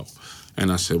good to go.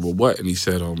 And I said, well, what? And he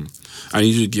said, I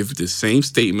need you to give the same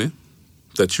statement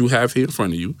that you have here in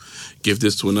front of you, give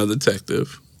this to another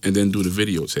detective, and then do the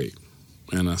videotape.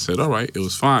 And I said, all right, it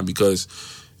was fine, because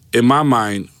in my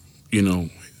mind, you know,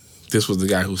 this was the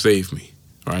guy who saved me,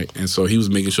 right? And so he was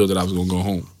making sure that I was going to go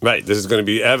home. Right. This is going to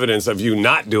be evidence of you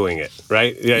not doing it,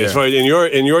 right? Yeah. As far as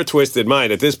in your twisted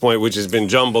mind at this point, which has been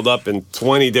jumbled up in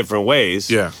 20 different ways,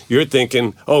 you're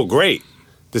thinking, oh, great.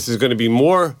 This is going to be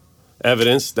more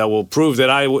evidence that will prove that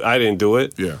I didn't do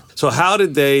it. Yeah. So how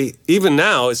did they, even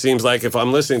now, it seems like if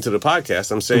I'm listening to the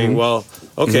podcast, I'm saying, well,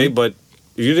 okay, but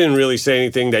you didn't really say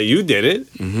anything that you did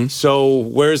it. So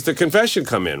where's the confession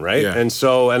come in, right? Yeah. And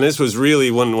so, and this was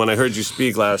really, when I heard you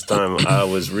speak last time, I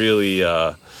was really,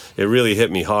 it really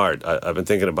hit me hard. I've been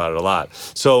thinking about it a lot.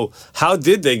 So how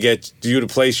did they get you to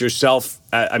place yourself,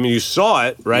 I mean, you saw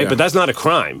it, right? Yeah. But that's not a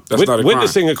crime. That's not a crime.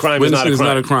 Witnessing a crime is not a crime. Witnessing is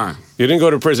not a crime. You didn't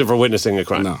go to prison for witnessing a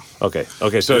crime. No. Okay.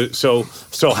 So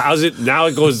how's it, now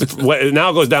it goes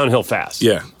downhill fast.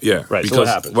 Yeah. Right. Because so what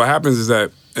happens? What happens is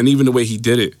that, and even the way he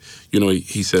did it, you know,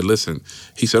 he said, listen,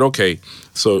 he said, okay,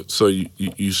 so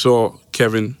you saw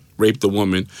Kevin rape the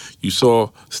woman, you saw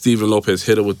Stephen Lopez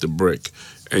hit her with the brick,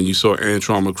 and you saw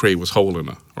Antron McCray was holding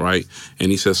her, right?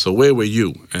 And he said, so where were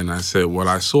you? And I said, well,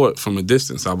 I saw it from a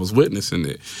distance. I was witnessing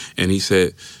it. And he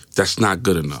said, that's not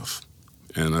good enough.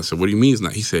 And I said, what do you mean it's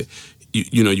not? He said,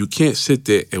 you know, you can't sit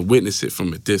there and witness it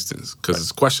from a distance because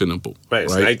it's questionable. Right,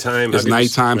 it's nighttime. It's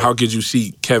nighttime. How could you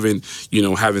see Kevin, you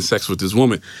know, having sex with this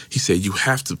woman? He said, you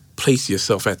have to place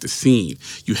yourself at the scene.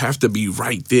 You have to be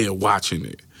right there watching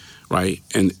it, right?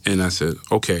 And I said,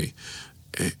 okay.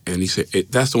 And he said,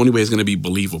 that's the only way it's going to be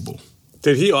believable.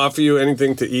 Did he offer you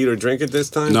anything to eat or drink at this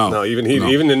time? No.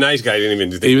 Even the nice guy didn't even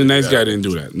do that. Even the nice guy didn't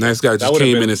do that. Nice guy just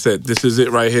came in and said, this is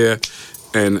it right here.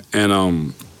 And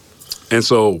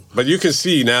so... But you can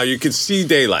see now, you can see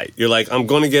daylight. You're like, I'm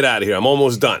going to get out of here. I'm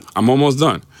almost done.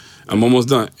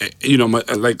 You know,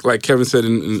 like Kevin said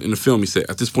in the film, he said,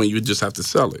 at this point, you just have to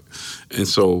sell it. And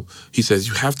so he says,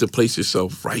 you have to place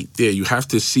yourself right there. You have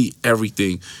to see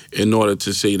everything in order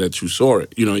to say that you saw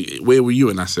it. You know, where were you?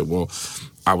 And I said, well,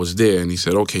 I was there. And he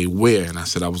said, okay, where? And I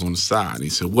said, I was on the side. And he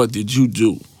said, what did you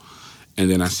do? And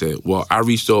then I said, well, I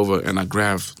reached over and I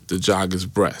grabbed the jogger's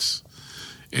breast.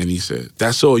 And he said,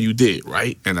 that's all you did,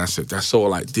 right? And I said, that's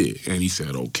all I did. And he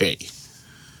said, okay.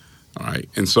 All right.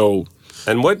 And so...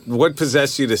 And what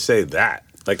possessed you to say that?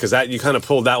 Like, because that you kind of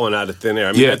pulled that one out of thin air.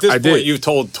 I mean, at this point, you've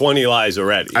told 20 lies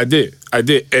already. I did.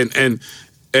 And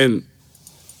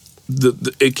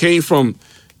it came from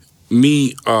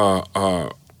me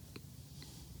wanting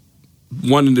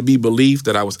to be believed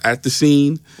that I was at the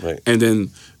scene, right. And then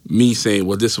me saying,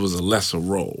 well, this was a lesser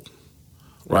role,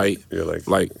 right? You're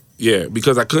like, yeah,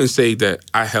 because I couldn't say that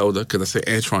I held her because I said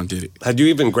Antron did it. Had you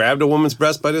even grabbed a woman's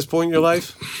breast by this point in your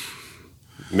life?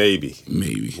 Maybe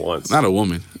once. Not a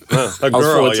woman. A girl. I was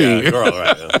 14. Yeah, a girl.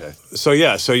 Right. Okay. So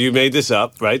you made this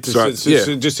up, right? So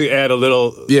just to add a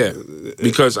little. Yeah,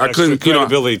 because I couldn't. You know,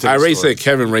 I already said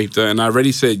Kevin raped her, and I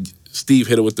already said Steve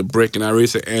hit her with the brick, and I already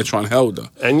said Antron held her.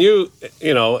 And you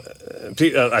know,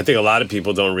 I think a lot of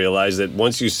people don't realize that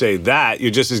once you say that,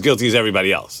 you're just as guilty as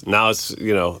everybody else. Now it's,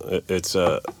 you know, it's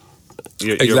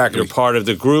You're part of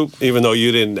the group, even though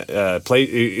you didn't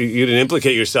you didn't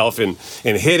implicate yourself in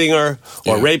hitting her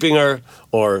or raping her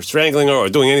or strangling her or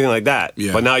doing anything like that.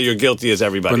 Yeah. But now you're guilty as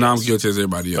everybody else. But now I'm guilty as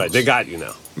everybody else. Right, they got you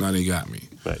now. Now they got me.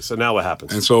 Right, so now what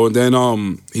happens? And so then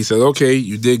he said, okay,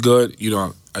 you did good. You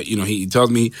know, he tells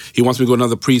me he wants me to go to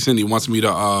another precinct. He wants me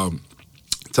to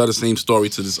tell the same story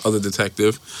to this other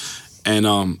detective. And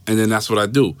then that's what I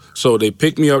do. So they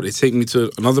pick me up, they take me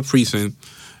to another precinct,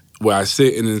 where I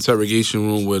sit in an interrogation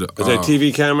room with... Is there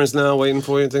TV cameras now waiting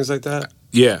for you and things like that?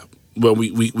 Yeah. Well,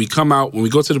 we come out, when we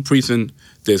go to the precinct,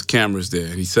 there's cameras there.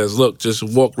 And he says, look, just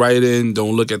walk right in,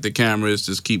 don't look at the cameras,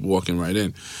 just keep walking right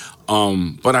in.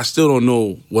 But I still don't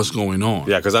know what's going on.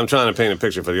 Yeah, because I'm trying to paint a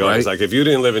picture for the audience. Like, if you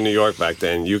didn't live in New York back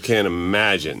then, you can't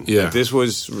imagine that this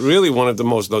was really one of the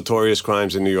most notorious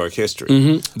crimes in New York history.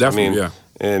 Mm-hmm. Definitely,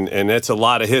 And that's a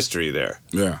lot of history there.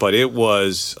 Yeah. But it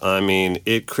was, I mean,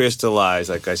 it crystallized,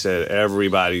 like I said,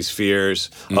 everybody's fears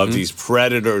of these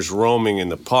predators roaming in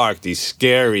the park, these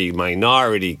scary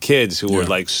minority kids who were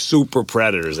like super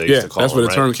predators, they used to call that's them, where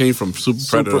the term came from,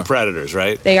 Super predators,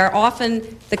 right? They are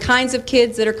often the kinds of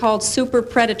kids that are called super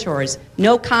predators.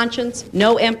 No conscience,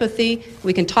 no empathy.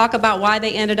 We can talk about why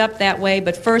they ended up that way,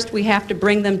 but first we have to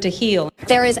bring them to heel.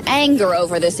 There is anger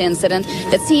over this incident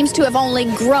that seems to have only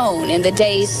grown in the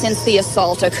days since the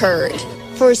assault occurred.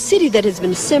 For a city that has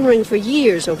been simmering for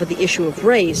years over the issue of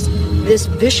race, this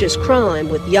vicious crime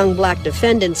with young black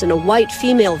defendants and a white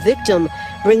female victim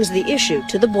brings the issue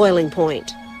to the boiling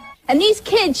point. And these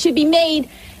kids should be made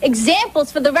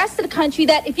examples for the rest of the country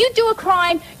that if you do a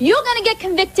crime, you're going to get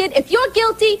convicted. If you're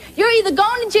guilty, you're either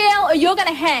going to jail or you're going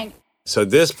to hang. So at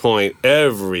this point,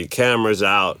 every camera's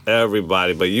out,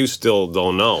 everybody, but you still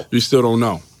don't know. You still don't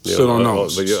know. Still don't know.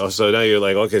 But so now you're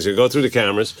like, okay, so you go through the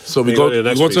cameras. So we go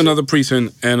to another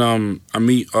precinct, and I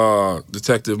meet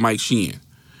Detective Mike Sheehan,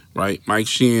 right? Mike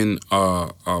Sheehan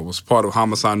was part of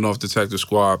Homicide North Detective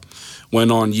Squad,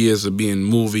 went on years of being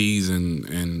movies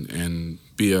and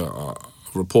be a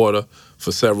reporter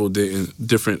for several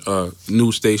different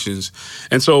news stations.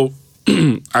 And so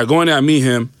I go in there, I meet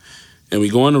him, and we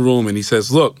go in the room, and he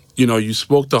says, look, you know, you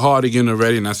spoke to Hardigan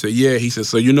already. And I said, yeah. He said,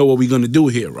 so you know what we're going to do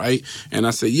here, right? And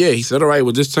I said, yeah. He said, all right,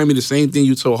 well, just tell me the same thing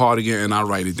you told Hardigan, and I'll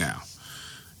write it down.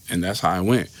 And that's how I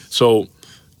went. So,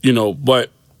 you know,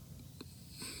 but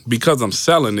because I'm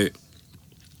selling it,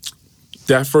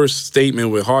 that first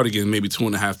statement with Hardigan, maybe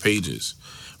 2.5 pages,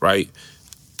 right?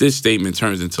 This statement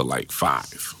turns into like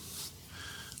 5.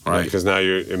 Right, because now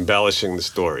you're embellishing the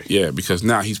story. Yeah, because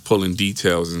now he's pulling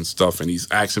details and stuff, and he's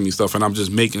asking me stuff, and I'm just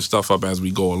making stuff up as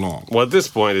we go along. Well, at this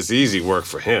point, it's easy work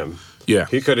for him. Yeah,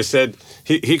 he could have said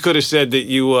he could have said that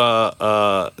you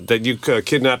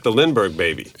kidnapped the Lindbergh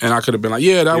baby, and I could have been like,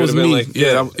 yeah, that was me. Like,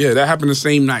 that happened the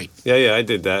same night. Yeah, I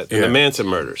did that. And the Manson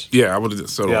murders. Yeah, I would have.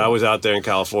 So I was out there in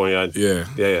California.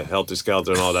 Helter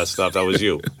Skelter and all that stuff. That was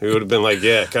you. He would have been like,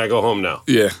 yeah, can I go home now?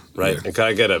 Yeah, right. Yeah. And can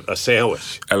I get a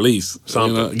sandwich? At least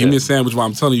something. You know, give me a sandwich while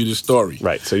I'm telling you this story.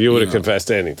 Right. So you would have confessed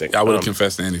to anything. I would have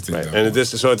confessed to anything. Right. And at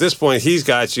this point, he's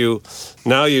got you.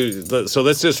 Now so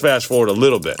let's just fast forward a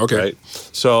little bit. Okay. Right.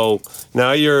 So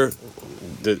now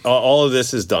all of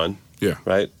this is done. Yeah.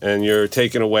 Right. And you're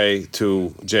taken away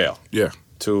to jail. Yeah.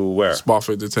 To where?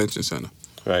 Spofford Detention Center.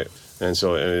 Right. And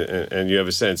so and you have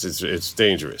a sense it's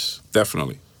dangerous.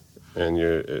 Definitely. And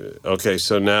you're okay.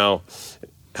 So now,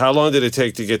 how long did it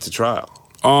take to get to trial?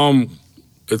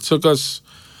 It took us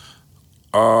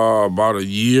about a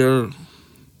year,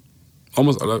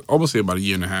 almost say about a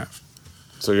year and a half.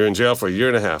 So you're in jail for a year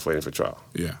and a half waiting for trial.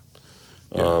 Yeah.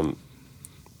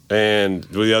 And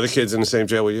were the other kids in the same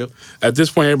jail with you? At this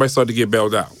point, everybody started to get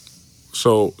bailed out.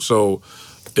 So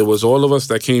it was all of us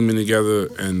that came in together,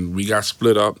 and we got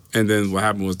split up. And then what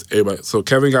happened was everybody. So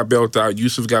Kevin got bailed out,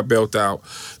 Yusuf got bailed out,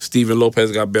 Stephen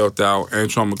Lopez got bailed out,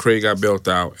 Antron McCrae got bailed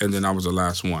out, and then I was the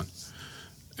last one.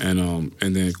 And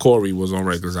then Corey was on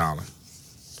Rikers Island.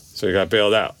 So you got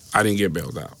bailed out? I didn't get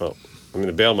bailed out. Oh, I mean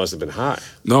the bail must have been high.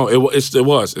 No, it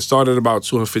was. It started about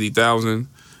 $250,000,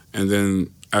 and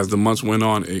then as the months went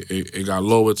on, it got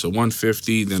lower to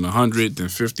 $150,000, then $100,000, then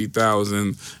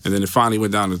 $50,000, and then it finally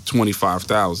went down to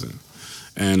 $25,000.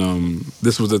 And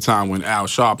this was the time when Al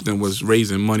Sharpton was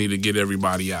raising money to get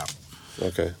everybody out.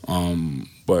 Okay.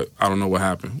 But I don't know what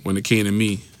happened. When it came to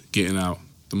me getting out,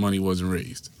 the money wasn't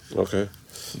raised. Okay.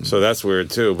 So that's weird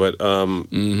too. But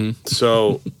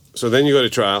so then you go to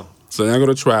trial. So then I go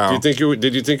to trial. Did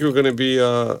you think you were going to be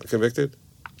convicted?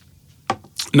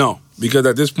 No, because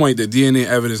at this point the DNA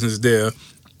evidence is there.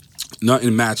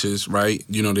 Nothing matches, right?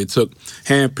 You know, they took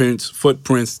handprints,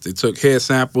 footprints, they took hair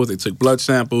samples, they took blood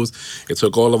samples, they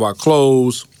took all of our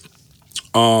clothes,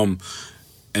 and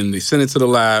they sent it to the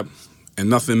lab, and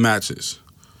nothing matches,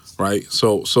 right?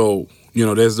 So you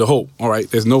know, there's the hope. All right,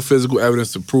 there's no physical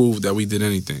evidence to prove that we did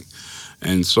anything,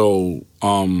 and so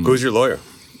who's your lawyer?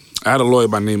 I had a lawyer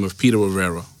by the name of Peter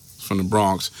Rivera from the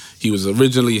Bronx. He was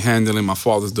originally handling my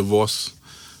father's divorce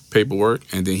paperwork,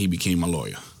 and then he became my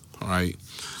lawyer. All right.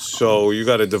 So you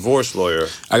got a divorce lawyer.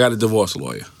 I got a divorce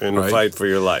lawyer. In a fight for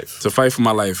your life. To fight for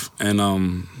my life,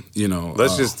 and you know.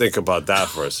 Let's just think about that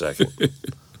for a second.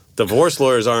 Divorce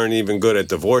lawyers aren't even good at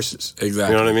divorces.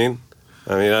 Exactly. You know what I mean?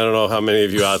 I don't know how many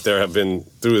of you out there have been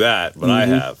through that, but I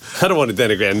have. I don't want to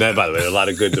denigrate that, by the way. There are a lot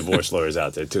of good divorce lawyers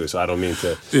out there, too, so I don't mean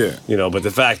to, you know, but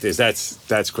the fact is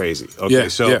that's crazy. Okay,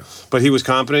 but he was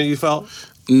competent, you felt?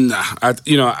 Nah,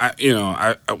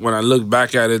 when I look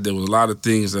back at it, there was a lot of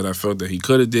things that I felt that he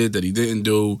could have did that he didn't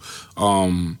do.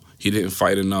 He didn't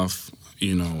fight enough.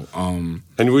 you know.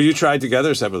 And were you tried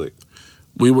together or separately?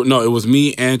 It was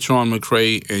me, Antron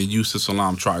McCray, and Yusuf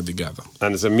Salam tried together.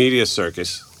 And it's a media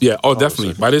circus. Yeah, definitely.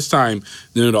 Circus. By this time,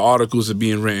 the articles are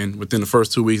being written. Within the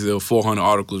first 2 weeks, there were 400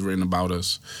 articles written about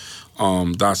us,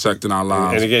 dissecting our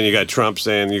lives. And again, you got Trump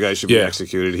saying you guys should be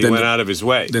executed. He went out of his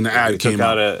way. Then the ad came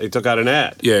out. He took out an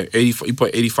ad. Yeah, he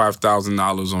put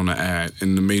 $85,000 on the ad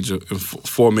in the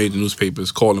 4 major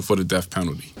newspapers calling for the death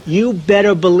penalty. You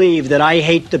better believe that I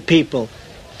hate the people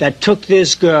that took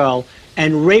this girl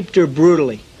and raped her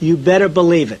brutally. You better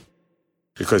believe it.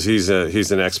 Because he's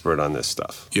an expert on this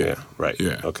stuff. Yeah. Right.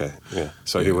 Yeah. Okay. Yeah.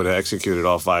 So he would have executed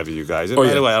all 5 of you guys. And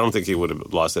by the way, I don't think he would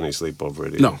have lost any sleep over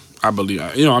it either. No, I believe.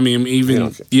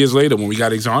 Even years later when we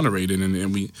got exonerated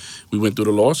and we went through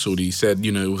the lawsuit, he said,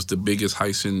 it was the biggest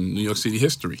heist in New York City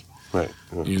history. Right.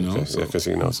 Because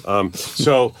he knows.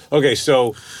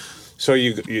 So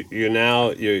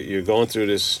you're going through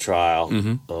this trial,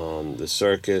 the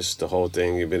circus, the whole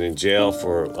thing. You've been in jail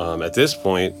for at this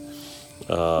point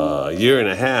a year and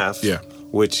a half. Yeah.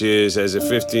 Which is, as a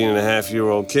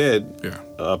 15-and-a-half-year-old kid,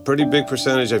 a pretty big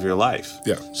percentage of your life.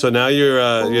 Yeah. So now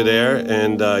you're there,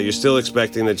 and you're still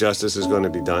expecting that justice is going to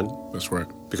be done. That's right.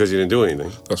 Because you didn't do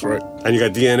anything. That's right. And you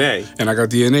got DNA. And I got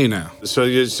DNA now. So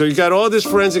you got all this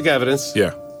forensic evidence.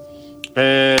 Yeah.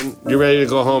 And you're ready to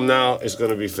go home now. It's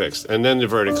going to be fixed. And then the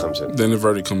verdict comes in.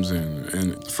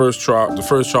 And the first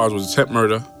charge was attempt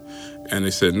murder, and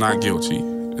they said not guilty.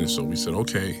 And so we said,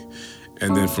 okay.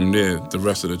 And then from there, the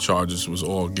rest of the charges was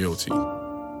all guilty.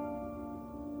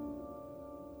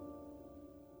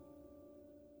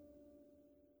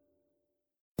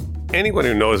 Anyone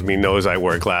who knows me knows I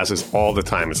wear glasses all the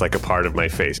time. It's like a part of my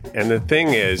face. And the thing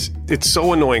is, it's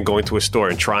so annoying going to a store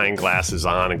and trying glasses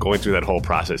on and going through that whole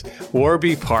process.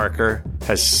 Warby Parker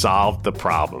has solved the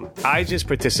problem. I just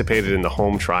participated in the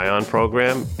home try-on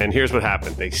program, and here's what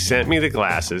happened. They sent me the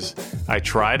glasses. I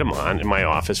tried them on in my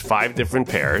office, 5 different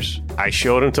pairs. I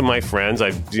showed them to my friends.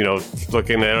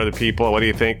 Looking at other people. What do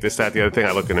you think? This, that, the other thing.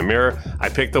 I look in the mirror. I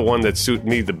picked the one that suited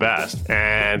me the best.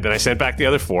 And then I sent back the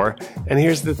other 4. And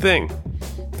here's the thing.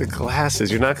 The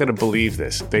glasses, you're not going to believe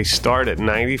this. They start at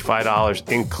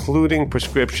 $95, including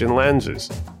prescription lenses.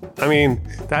 I mean,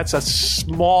 that's a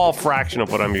small fraction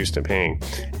of what I'm used to paying.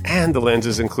 And the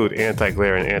lenses include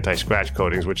anti-glare and anti-scratch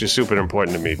coatings, which is super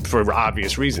important to me for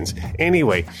obvious reasons.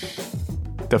 Anyway,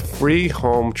 the free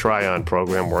home try-on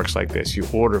program works like this. You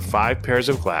order 5 pairs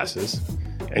of glasses,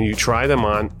 and you try them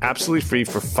on absolutely free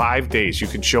for 5 days. You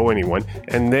can show anyone,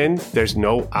 and then there's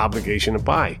no obligation to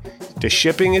buy. The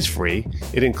shipping is free.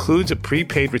 It includes a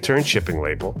prepaid return shipping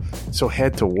label. So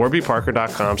head to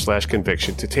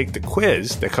warbyparker.com/conviction to take the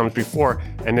quiz that comes before,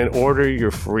 and then order your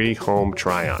free home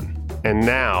try-on. And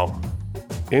now,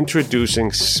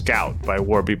 introducing Scout by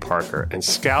Warby Parker. And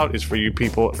Scout is for you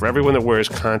people, for everyone that wears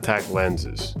contact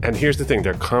lenses. And here's the thing,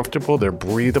 they're comfortable, they're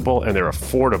breathable, and they're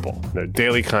affordable. They're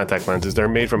daily contact lenses. They're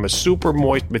made from a super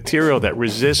moist material that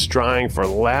resists drying for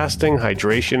lasting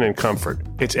hydration and comfort.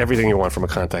 It's everything you want from a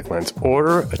contact lens.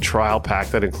 Order a trial pack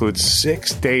that includes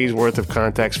 6 days worth of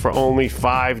contacts for only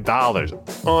 $5.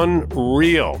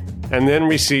 Unreal. And then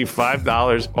receive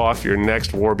 $5 off your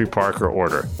next Warby Parker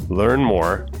order. Learn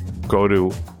more. Go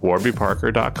to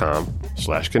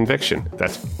warbyparker.com/conviction.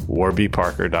 That's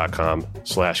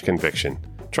warbyparker.com/conviction.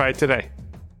 Try it today.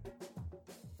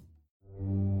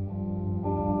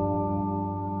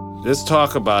 Let's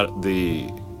talk about the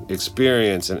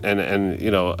experience and the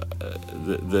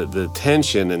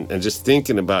tension and just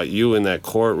thinking about you in that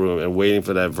courtroom and waiting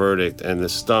for that verdict and the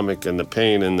stomach and the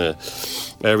pain and the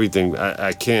everything.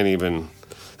 I can't even.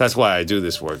 That's why I do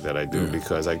this work that I do,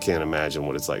 because I can't imagine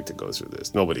what it's like to go through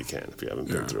this. Nobody can if you haven't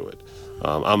been through it.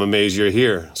 I'm amazed you're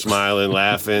here, smiling,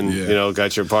 laughing,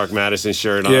 got your Park Madison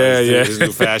shirt on. This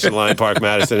new fashion line, Park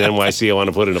Madison, NYC. I want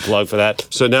to put in a plug for that.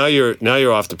 So now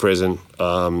you're off to prison,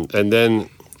 and then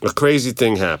a crazy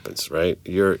thing happens, right?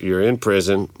 You're in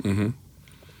prison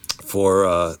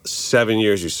for 7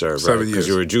 years you served, right? 7 years. Because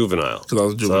you were a juvenile. Because I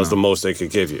was a juvenile. So that was the most they could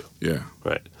give you. Yeah.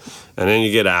 Right. And then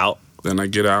you get out. Then I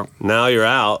get out. Now you're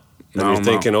out, and you're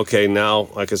thinking, okay, now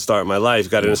I can start my life.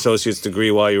 You got an associate's degree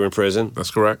while you were in prison.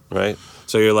 That's correct. Right?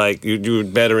 So you're like, you were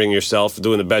bettering yourself,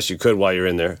 doing the best you could while you're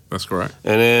in there. That's correct.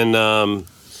 And then,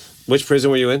 which prison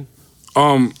were you in?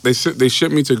 They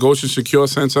shipped me to Goshen Secure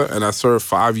Center, and I served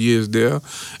 5 years there.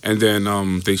 And then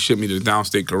they shipped me to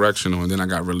Downstate Correctional, and then I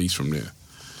got released from there.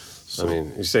 I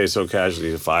mean, you say it so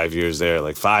casually, 5 years there,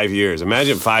 like 5 years.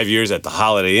 Imagine 5 years at the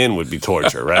Holiday Inn would be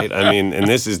torture, right? I mean, and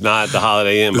this is not the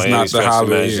Holiday Inn by any stretch of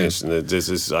the imagination. This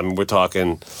is, I mean, we're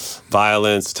talking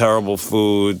violence, terrible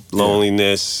food,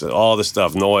 loneliness, all the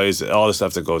stuff, noise, all the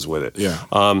stuff that goes with it.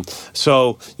 Yeah.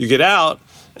 So you get out,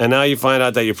 and now you find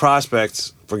out that your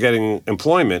prospects for getting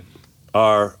employment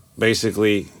are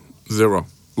basically zero.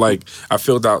 Like, I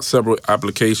filled out several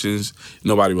applications,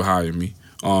 nobody would hire me.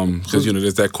 Because, you know,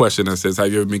 there's that question that says,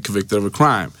 have you ever been convicted of a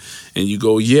crime? And you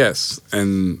go, yes,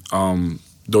 and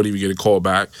don't even get a call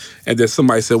back. And then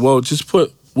somebody said, well, just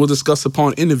we'll discuss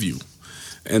upon interview.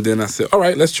 And then I said, all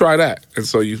right, let's try that. And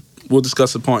so we'll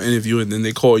discuss upon interview, and then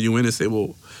they call you in and say,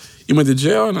 well, you went to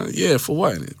jail? And yeah, for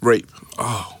what? Rape.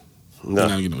 Oh. No.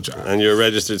 Now you know job. And you're a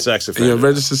registered sex offender. You're a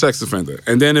registered sex offender.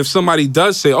 And then if somebody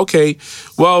does say, okay,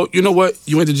 well, you know what?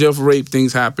 You went to jail for rape.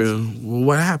 Things happen. Well,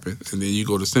 what happened? And then you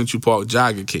go to Central Park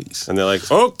Jogger case. And they're like,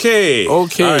 okay.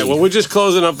 Okay. All right, well, we're just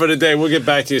closing up for the day. We'll get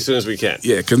back to you as soon as we can.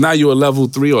 Yeah, because now you're a level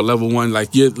 3 or level 1.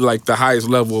 Like, you're like the highest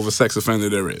level of a sex offender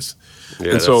there is.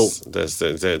 Yeah, and so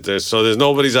there's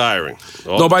nobody's hiring.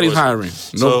 Nobody's hiring.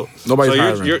 Nobody's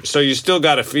hiring. So you still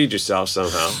got to feed yourself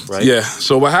somehow, right? Yeah.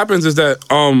 So what happens is that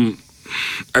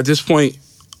at this point,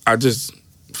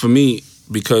 for me,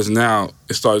 because now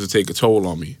it started to take a toll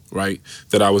on me, right?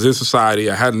 That I was in society.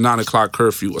 I had a 9 o'clock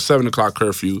curfew, a 7 o'clock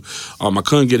curfew. I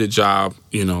couldn't get a job,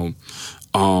 you know.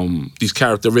 These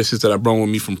characteristics that I brought with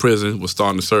me from prison were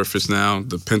starting to surface now.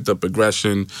 The pent-up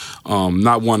aggression,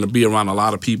 not wanting to be around a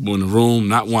lot of people in the room,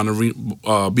 not wanting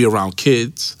to be around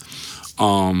kids,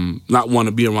 not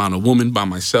wanting to be around a woman by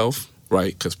myself,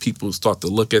 right? Because people start to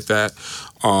look at that.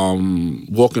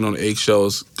 Walking on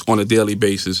eggshells on a daily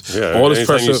basis. Yeah, all this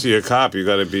anytime pressure. You see a cop, you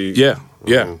got to be... Yeah.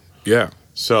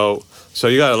 So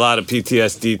you got a lot of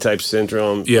PTSD type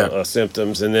syndrome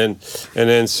symptoms, and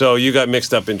then so you got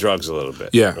mixed up in drugs a little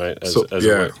bit. Yeah. Right.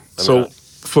 So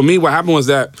for me, what happened was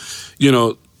that, you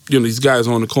know, these guys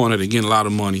on the corner, they're getting a lot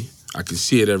of money. I can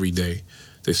see it every day.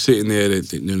 They're sitting there,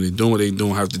 they're doing what they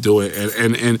don't have to do it.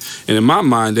 And in my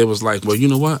mind, they was like, well, you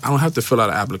know what? I don't have to fill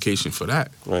out an application for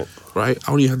that. Right?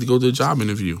 I don't even have to go to a job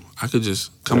interview. I could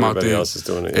just come out there. Everybody else is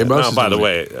doing it. Now, by the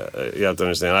way, you have to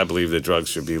understand, I believe that drugs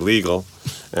should be legal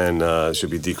and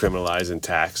should be decriminalized and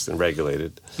taxed and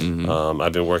regulated. Mm-hmm.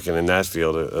 I've been working in that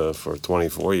field for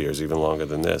 24 years, even longer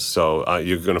than this. So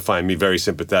you're going to find me very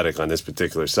sympathetic on this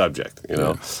particular subject, you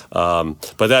know. Yeah.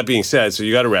 But that being said, so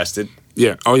you got arrested.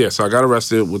 Yeah. Oh, yeah. So I got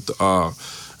arrested with,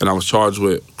 and I was charged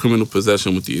with criminal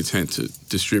possession with the intent to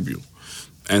distribute.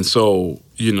 And so,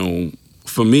 you know,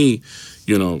 for me,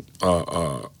 you know,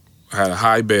 I had a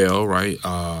high bail, right?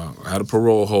 I had a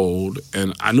parole hold,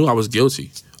 and I knew I was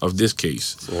guilty of this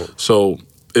case. Yeah. So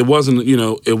it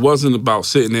wasn't about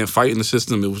sitting there and fighting the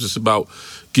system. It was just about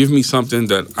give me something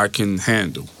that I can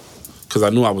handle. Because I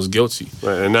knew I was guilty.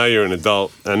 Right, and now you're an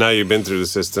adult, and now you've been through the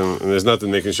system, and there's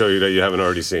nothing they can show you that you haven't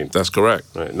already seen. That's correct.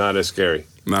 Right, not as scary.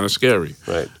 Not as scary.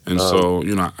 Right. And so,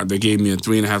 you know, they gave me a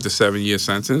 3.5 to 7 year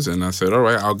sentence, and I said, all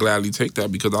right, I'll gladly take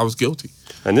that because I was guilty.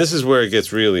 And this is where it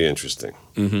gets really interesting.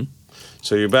 Mm-hmm.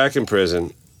 So you're back in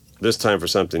prison, this time for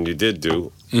something you did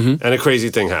do, and a crazy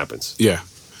thing happens. Yeah.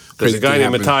 There's a guy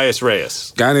named Matias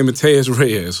Reyes.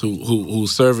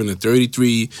 Who's serving a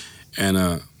 33 and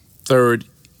a 3rd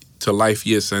to life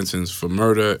year sentence for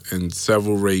murder and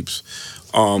several rapes,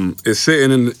 is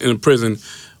sitting in a prison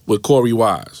with Corey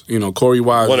Wise. You know, Corey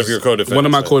Wise, one of your co-defendants. One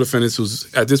of my co-defendants,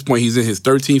 who's at this point he's in his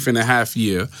 13th and a half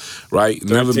year, right?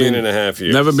 13 and a half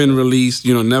years. Never been released.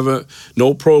 You know,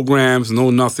 no programs, no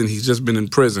nothing. He's just been in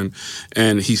prison,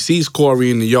 and he sees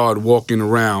Corey in the yard walking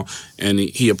around, and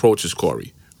he approaches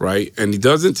Corey, right? And he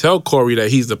doesn't tell Corey that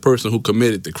he's the person who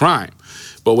committed the crime.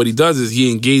 But what he does is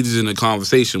he engages in a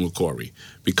conversation with Corey.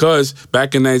 Because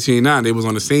back in 1989, they was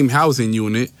on the same housing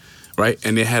unit, right?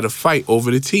 And they had a fight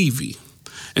over the TV.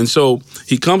 And so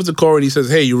he comes to Corey and he says,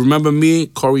 hey, you remember me?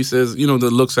 Corey says, you know,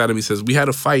 looks at him, he says, we had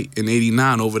a fight in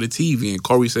 89 over the TV. And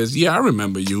Corey says, yeah, I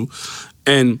remember you.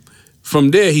 And from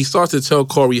there, he starts to tell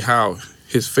Corey how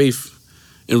his faith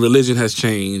in religion has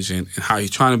changed and how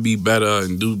he's trying to be better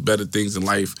and do better things in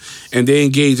life. And they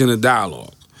engage in a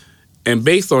dialogue. And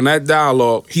based on that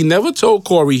dialogue, he never told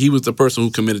Corey he was the person who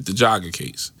committed the Jogger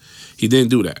case. He didn't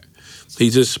do that.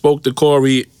 He just spoke to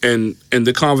Corey, and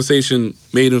the conversation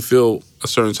made him feel a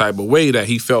certain type of way that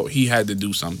he felt he had to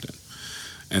do something.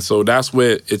 And so that's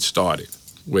where it started,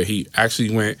 where he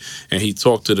actually went and he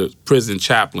talked to the prison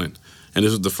chaplain. And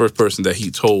this was the first person that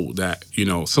he told that, you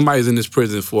know, somebody's in this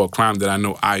prison for a crime that I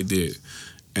know I did.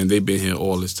 And they've been here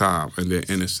all this time, and they're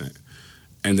innocent.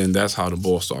 And then that's how the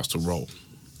ball starts to roll.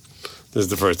 This is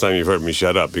the first time you've heard me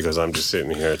shut up because I'm just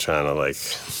sitting here trying to, like,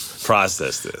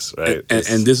 process this, right?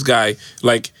 And this guy,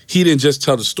 like, he didn't just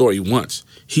tell the story once.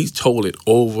 He told it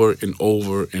over and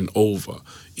over and over,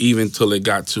 even till it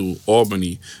got to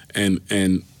Albany, and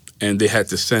they had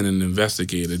to send an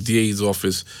investigator. DA's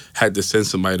office had to send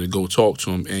somebody to go talk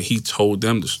to him, and he told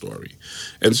them the story.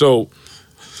 And so...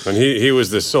 And he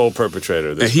was the sole perpetrator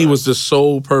of this crime. He was the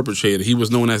sole perpetrator. He was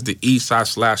known as the East Side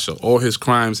Slasher. All his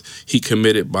crimes he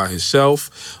committed by himself.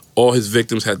 All his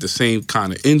victims had the same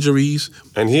kind of injuries.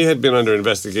 And he had been under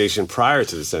investigation prior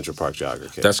to the Central Park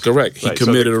Jogger case. That's correct. He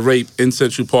committed a rape in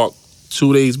Central Park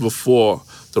 2 days before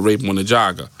the rape on the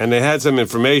jogger. And they had some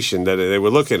information that they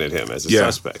were looking at him as a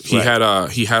suspect. He had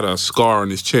a scar on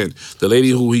his chin. The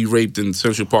lady who he raped in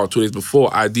Central Park 2 days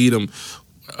before ID'd him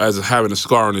as having a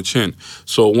scar on the chin.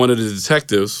 So one of the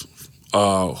detectives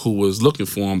who was looking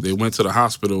for him, they went to the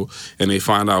hospital and they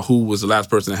found out who was the last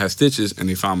person that had stitches, and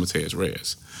they found Matias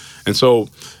Reyes. And so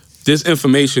this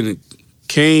information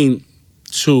came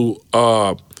to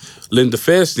Linda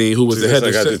Fairstein, who was the head of...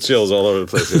 I got the chills all over the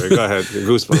place here. Go ahead,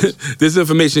 goosebumps. This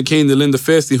information came to Linda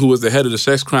Fairstein, who was the head of the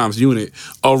sex crimes unit,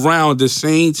 around the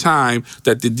same time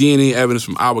that the DNA evidence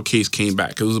from our case came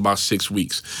back, because it was about 6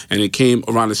 weeks. And it came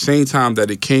around the same time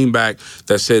that it came back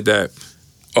that said that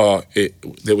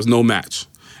there was no match.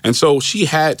 And so she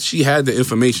had the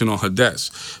information on her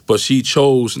desk, but she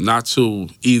chose not to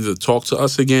either talk to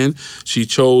us again. She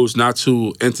chose not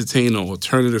to entertain an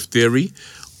alternative theory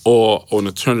or an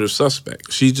alternative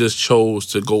suspect. She just chose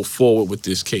to go forward with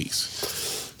this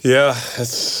case. Yeah,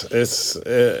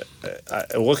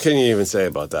 what can you even say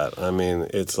about that? I mean,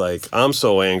 it's like, I'm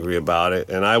so angry about it,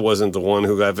 and I wasn't the one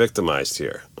who got victimized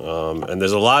here. And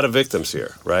there's a lot of victims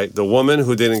here, right? The woman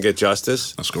who didn't get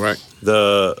justice. That's correct.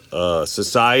 The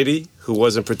society who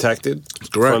wasn't protected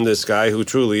from this guy who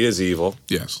truly is evil.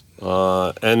 Yes.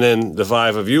 And then the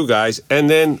 5 of you guys,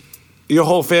 and then your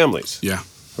whole families. Yeah.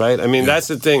 Right? I mean, that's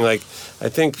the thing. Like, I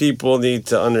think people need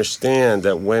to understand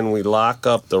that when we lock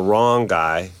up the wrong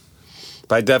guy,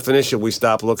 by definition, we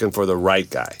stop looking for the right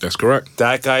guy. That's correct.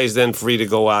 That guy is then free to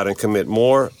go out and commit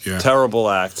more terrible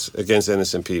acts against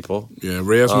innocent people. Yeah,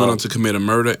 Reyes went on to commit a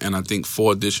murder and I think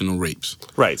 4 additional rapes.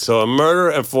 Right, so a murder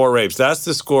and 4 rapes. That's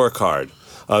the scorecard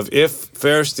of if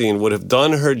Fairstein would have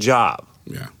done her job,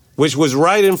 which was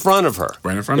right in front of her.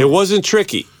 Right in front of her. It wasn't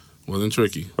tricky. Wasn't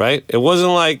tricky. Right? It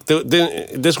wasn't like,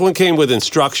 this one came with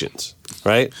instructions,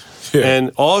 right? Yeah.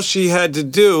 And all she had to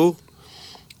do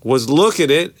was look at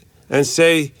it and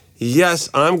say, yes,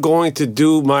 I'm going to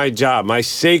do my job, my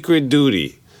sacred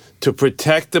duty to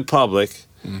protect the public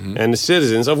and the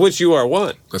citizens, of which you are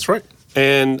one. That's right.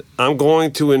 And I'm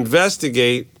going to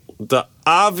investigate the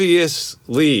obvious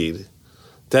lead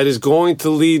that is going to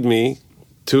lead me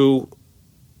to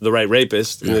the right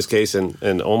rapist, in this case,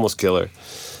 and almost killer.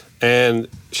 And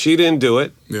she didn't do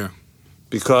it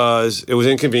because it was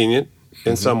inconvenient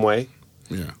in some way.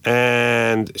 Yeah.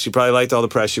 And she probably liked all the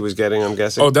press she was getting, I'm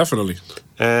guessing. Oh, definitely.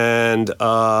 And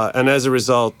as a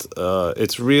result,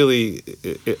 it's really,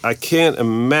 I can't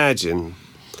imagine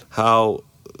how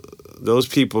those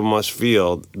people must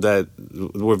feel that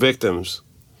were victims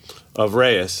of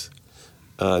Reyes,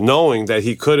 knowing that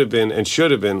he could have been and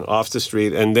should have been off the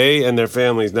street, and they and their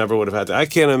families never would have had to. I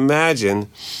can't imagine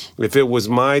if it was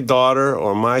my daughter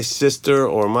or my sister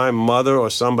or my mother or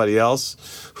somebody else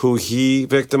who he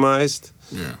victimized.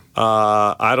 Yeah.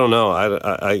 I don't know.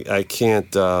 I can't.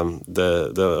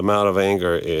 The amount of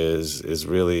anger is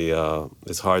really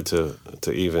it's hard to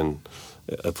even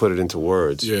put it into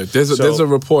words. Yeah, there's a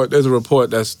report that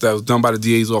was done by the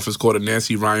DA's office called a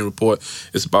Nancy Ryan report.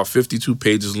 It's about 52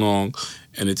 pages long,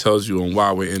 and it tells you on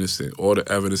why we're innocent, all the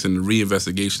evidence and the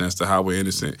reinvestigation as to how we're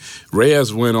innocent.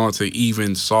 Reyes went on to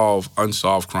even solve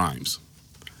unsolved crimes.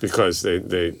 Because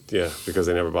they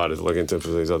never bothered to look into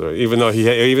these other, even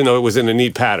though it was in a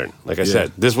neat pattern. Like I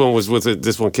said, this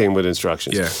one came with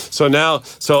instructions. Yeah. So now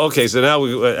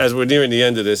as we're nearing the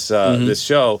end of this this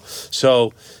show,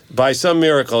 so by some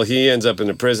miracle he ends up in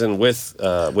a prison with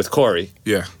Corey.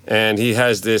 Yeah. And he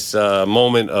has this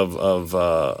moment of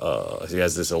he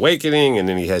has this awakening, and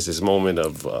then he has this moment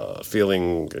of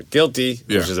feeling guilty,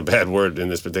 which is a bad word in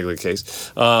this particular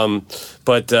case.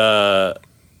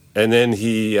 And then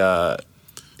he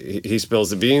spills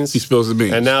the beans. He spills the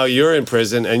beans. And now you're in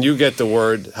prison, and you get the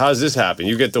word. How does this happen?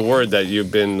 You get the word that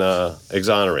you've been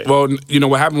exonerated. Well, you know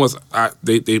what happened was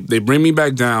they bring me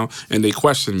back down and they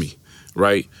question me,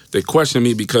 right? They question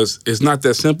me because it's not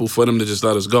that simple for them to just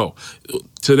let us go.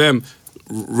 To them,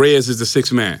 Reyes is the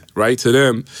 6th man, right? To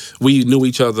them, we knew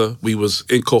each other. We was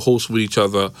in co-host with each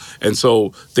other, and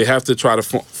so they have to try to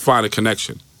find a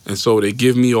connection. And so they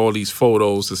give me all these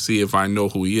photos to see if I know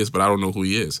who he is, but I don't know who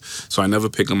he is. So I never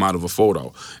pick him out of a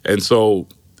photo. And so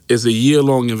it's a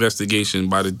year-long investigation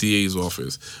by the DA's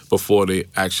office before they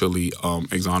actually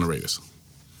exonerate us.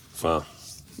 Wow.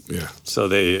 Yeah. So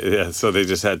they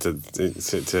just had to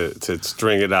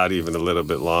string it out even a little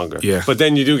bit longer. Yeah. But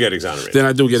then you do get exonerated. Then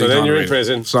I do get exonerated. So then you're in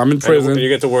prison. So I'm in prison. And you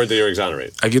get the word that you're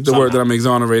exonerated. I get the word that I'm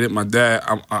exonerated. My dad,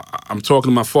 I'm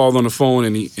talking to my father on the phone,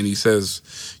 and he says,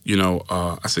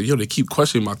 I said, they keep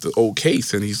questioning about the old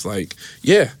case, and he's like,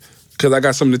 yeah. Because I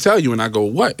got something to tell you. And I go,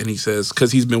 what? And he says,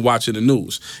 because he's been watching the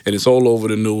news. And it's all over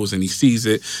the news, and he sees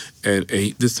it. And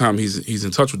this time he's in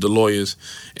touch with the lawyers.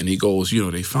 And he goes,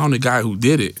 they found the guy who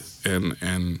did it. And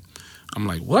I'm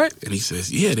like, what? And he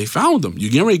says, yeah, they found him.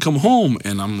 You're getting ready to come home.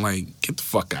 And I'm like, get the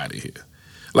fuck out of here.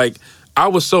 Like, I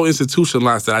was so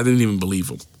institutionalized that I didn't even believe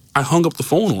him. I hung up the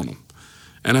phone on him.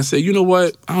 And I said, you know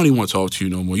what? I don't even want to talk to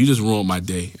you no more. You just ruined my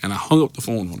day. And I hung up the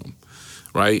phone on him,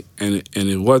 right? And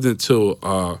it wasn't until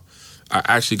I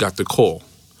actually got the call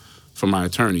from my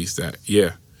attorneys that,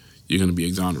 yeah, you're going to be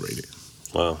exonerated.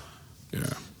 Wow.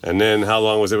 Yeah. And then how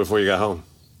long was it before you got home?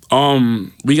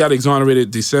 We got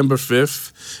exonerated December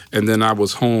 5th, and then I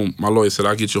was home. My lawyer said,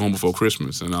 I'll get you home before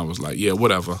Christmas. And I was like, yeah,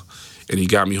 whatever. And he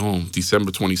got me home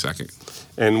December 22nd.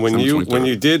 And when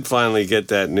you did finally get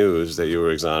that news that you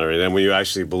were exonerated, and when you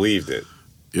actually believed it,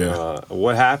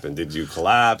 what happened? Did you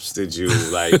collapse? Did you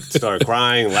start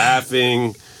crying,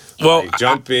 laughing? Well,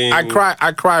 jumping.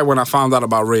 I cried when I found out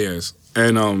about Reyes,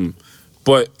 and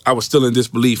but I was still in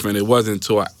disbelief, and it wasn't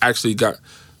until I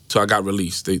got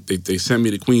released. They sent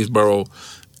me to Queensboro,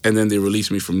 and then they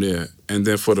released me from there. And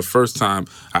then for the first time,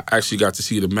 I actually got to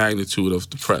see the magnitude of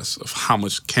the press, of how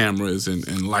much cameras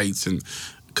and lights, and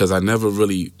because I never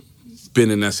really been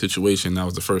in that situation. That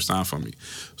was the first time for me,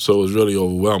 so it was really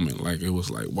overwhelming. Like, it was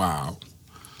like, wow,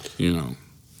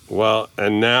 Well,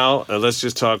 and now let's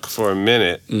just talk for a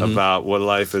minute about what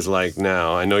life is like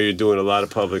now. I know you're doing a lot of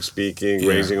public speaking,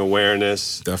 raising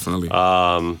awareness. Definitely.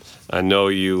 I know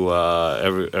you.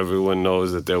 Everyone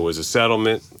knows that there was a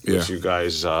settlement, which you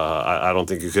guys. I don't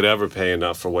think you could ever pay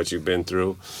enough for what you've been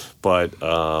through, but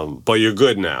you're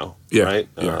good now, right?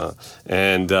 Yeah.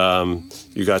 And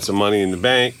you got some money in the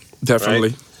bank.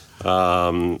 Definitely.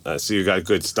 Right? So you got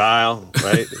good style,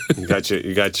 right? you got your.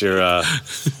 You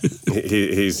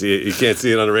can't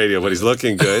see it on the radio, but he's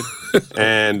looking good,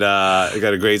 and you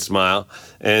got a great smile,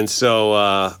 and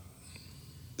so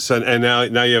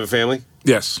now you have a family.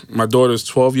 Yes, my daughter's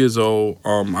 12 years old.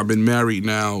 I've been married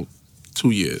now 2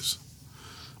 years.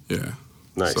 Yeah.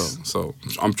 Nice. So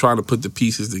I'm trying to put the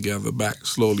pieces together back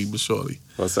slowly but surely.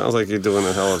 Well, it sounds like you're doing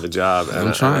a hell of a job. And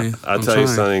I'm trying. I'll tell you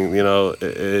something.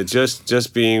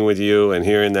 Just being with you and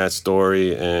hearing that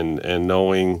story and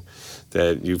knowing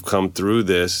that you've come through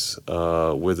this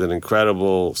with an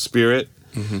incredible spirit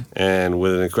and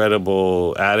with an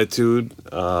incredible attitude,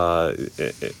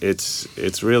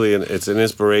 it's really an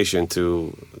inspiration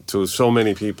to so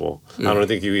many people. I don't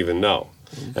think you even know.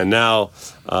 And now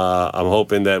I'm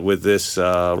hoping that with this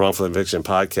Wrongful Conviction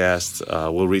podcast,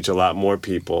 we'll reach a lot more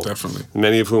people. Definitely.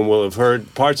 Many of whom will have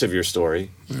heard parts of your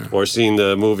story or seen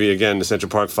the movie again, the Central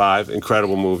Park 5,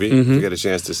 incredible movie, if you get a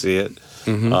chance to see it.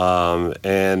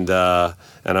 And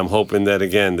I'm hoping that,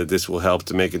 again, that this will help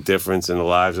to make a difference in the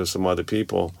lives of some other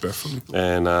people. Definitely.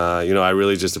 And, I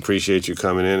really just appreciate you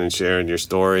coming in and sharing your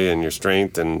story and your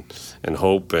strength and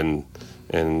hope and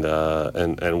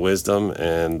wisdom.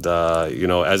 And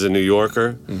as a New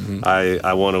Yorker,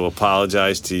 I want to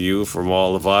apologize to you from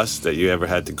all of us that you ever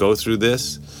had to go through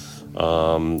this.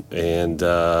 Having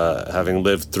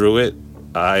lived through it,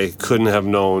 I couldn't have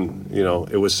known,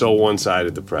 it was so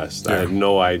one-sided, depressed. I had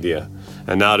no idea.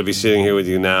 And now to be sitting here with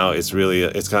you now, it's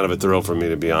kind of a thrill for me,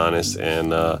 to be honest. I'm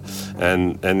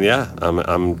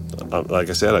like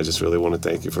I said, I just really want to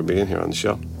thank you for being here on the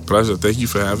show. Pleasure. Thank you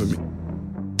for having me.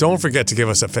 Don't forget to give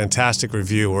us a fantastic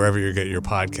review wherever you get your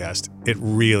podcast. It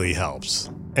really helps.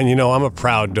 And I'm a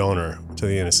proud donor to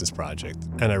the Innocence Project,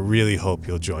 and I really hope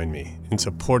you'll join me in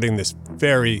supporting this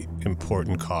very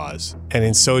important cause, and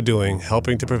in so doing,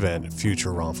 helping to prevent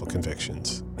future wrongful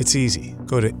convictions. It's easy.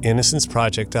 Go to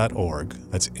innocenceproject.org.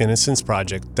 That's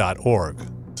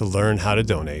innocenceproject.org to learn how to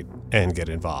donate and get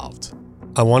involved.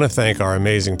 I want to thank our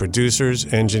amazing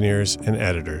producers, engineers, and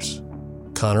editors,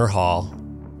 Connor Hall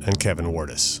and Kevin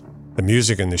Wardis. The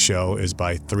music in the show is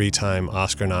by 3-time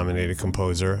Oscar-nominated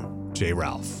composer Jay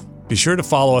Ralph. Be sure to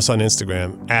follow us on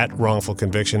Instagram at Wrongful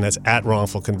Conviction, that's at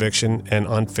Wrongful Conviction, and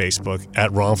on Facebook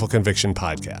at Wrongful Conviction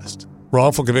Podcast.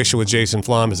 Wrongful Conviction with Jason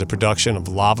Flom is a production of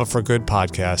Lava for Good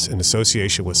Podcast in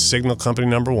association with Signal Company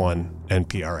No1 and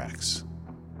PRX.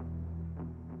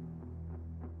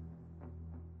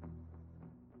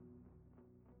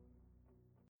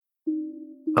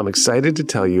 I'm excited to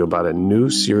tell you about a new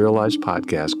serialized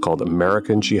podcast called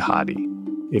American Jihadi.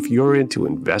 If you're into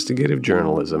investigative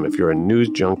journalism, if you're a news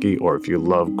junkie, or if you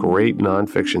love great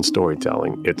nonfiction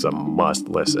storytelling, it's a must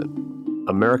listen.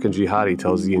 American Jihadi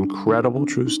tells the incredible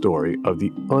true story of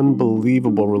the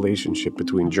unbelievable relationship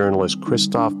between journalist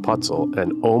Christoph Putzel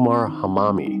and Omar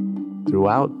Hamami.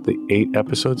 Throughout the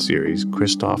 8-episode series,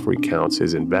 Christoph recounts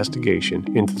his investigation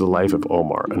into the life of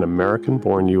Omar, an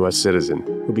American-born U.S. citizen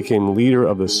who became leader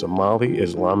of the Somali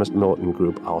Islamist militant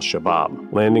group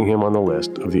Al-Shabaab, landing him on the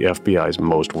list of the FBI's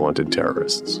most wanted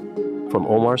terrorists. From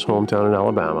Omar's hometown in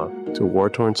Alabama to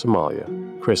war-torn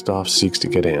Somalia, Christoph seeks to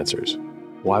get answers.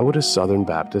 Why would a Southern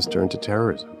Baptist turn to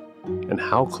terrorism? And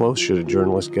how close should a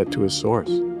journalist get to his source?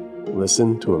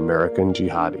 Listen to American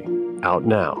Jihadi, out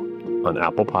now on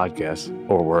Apple Podcasts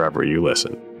or wherever you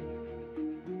listen.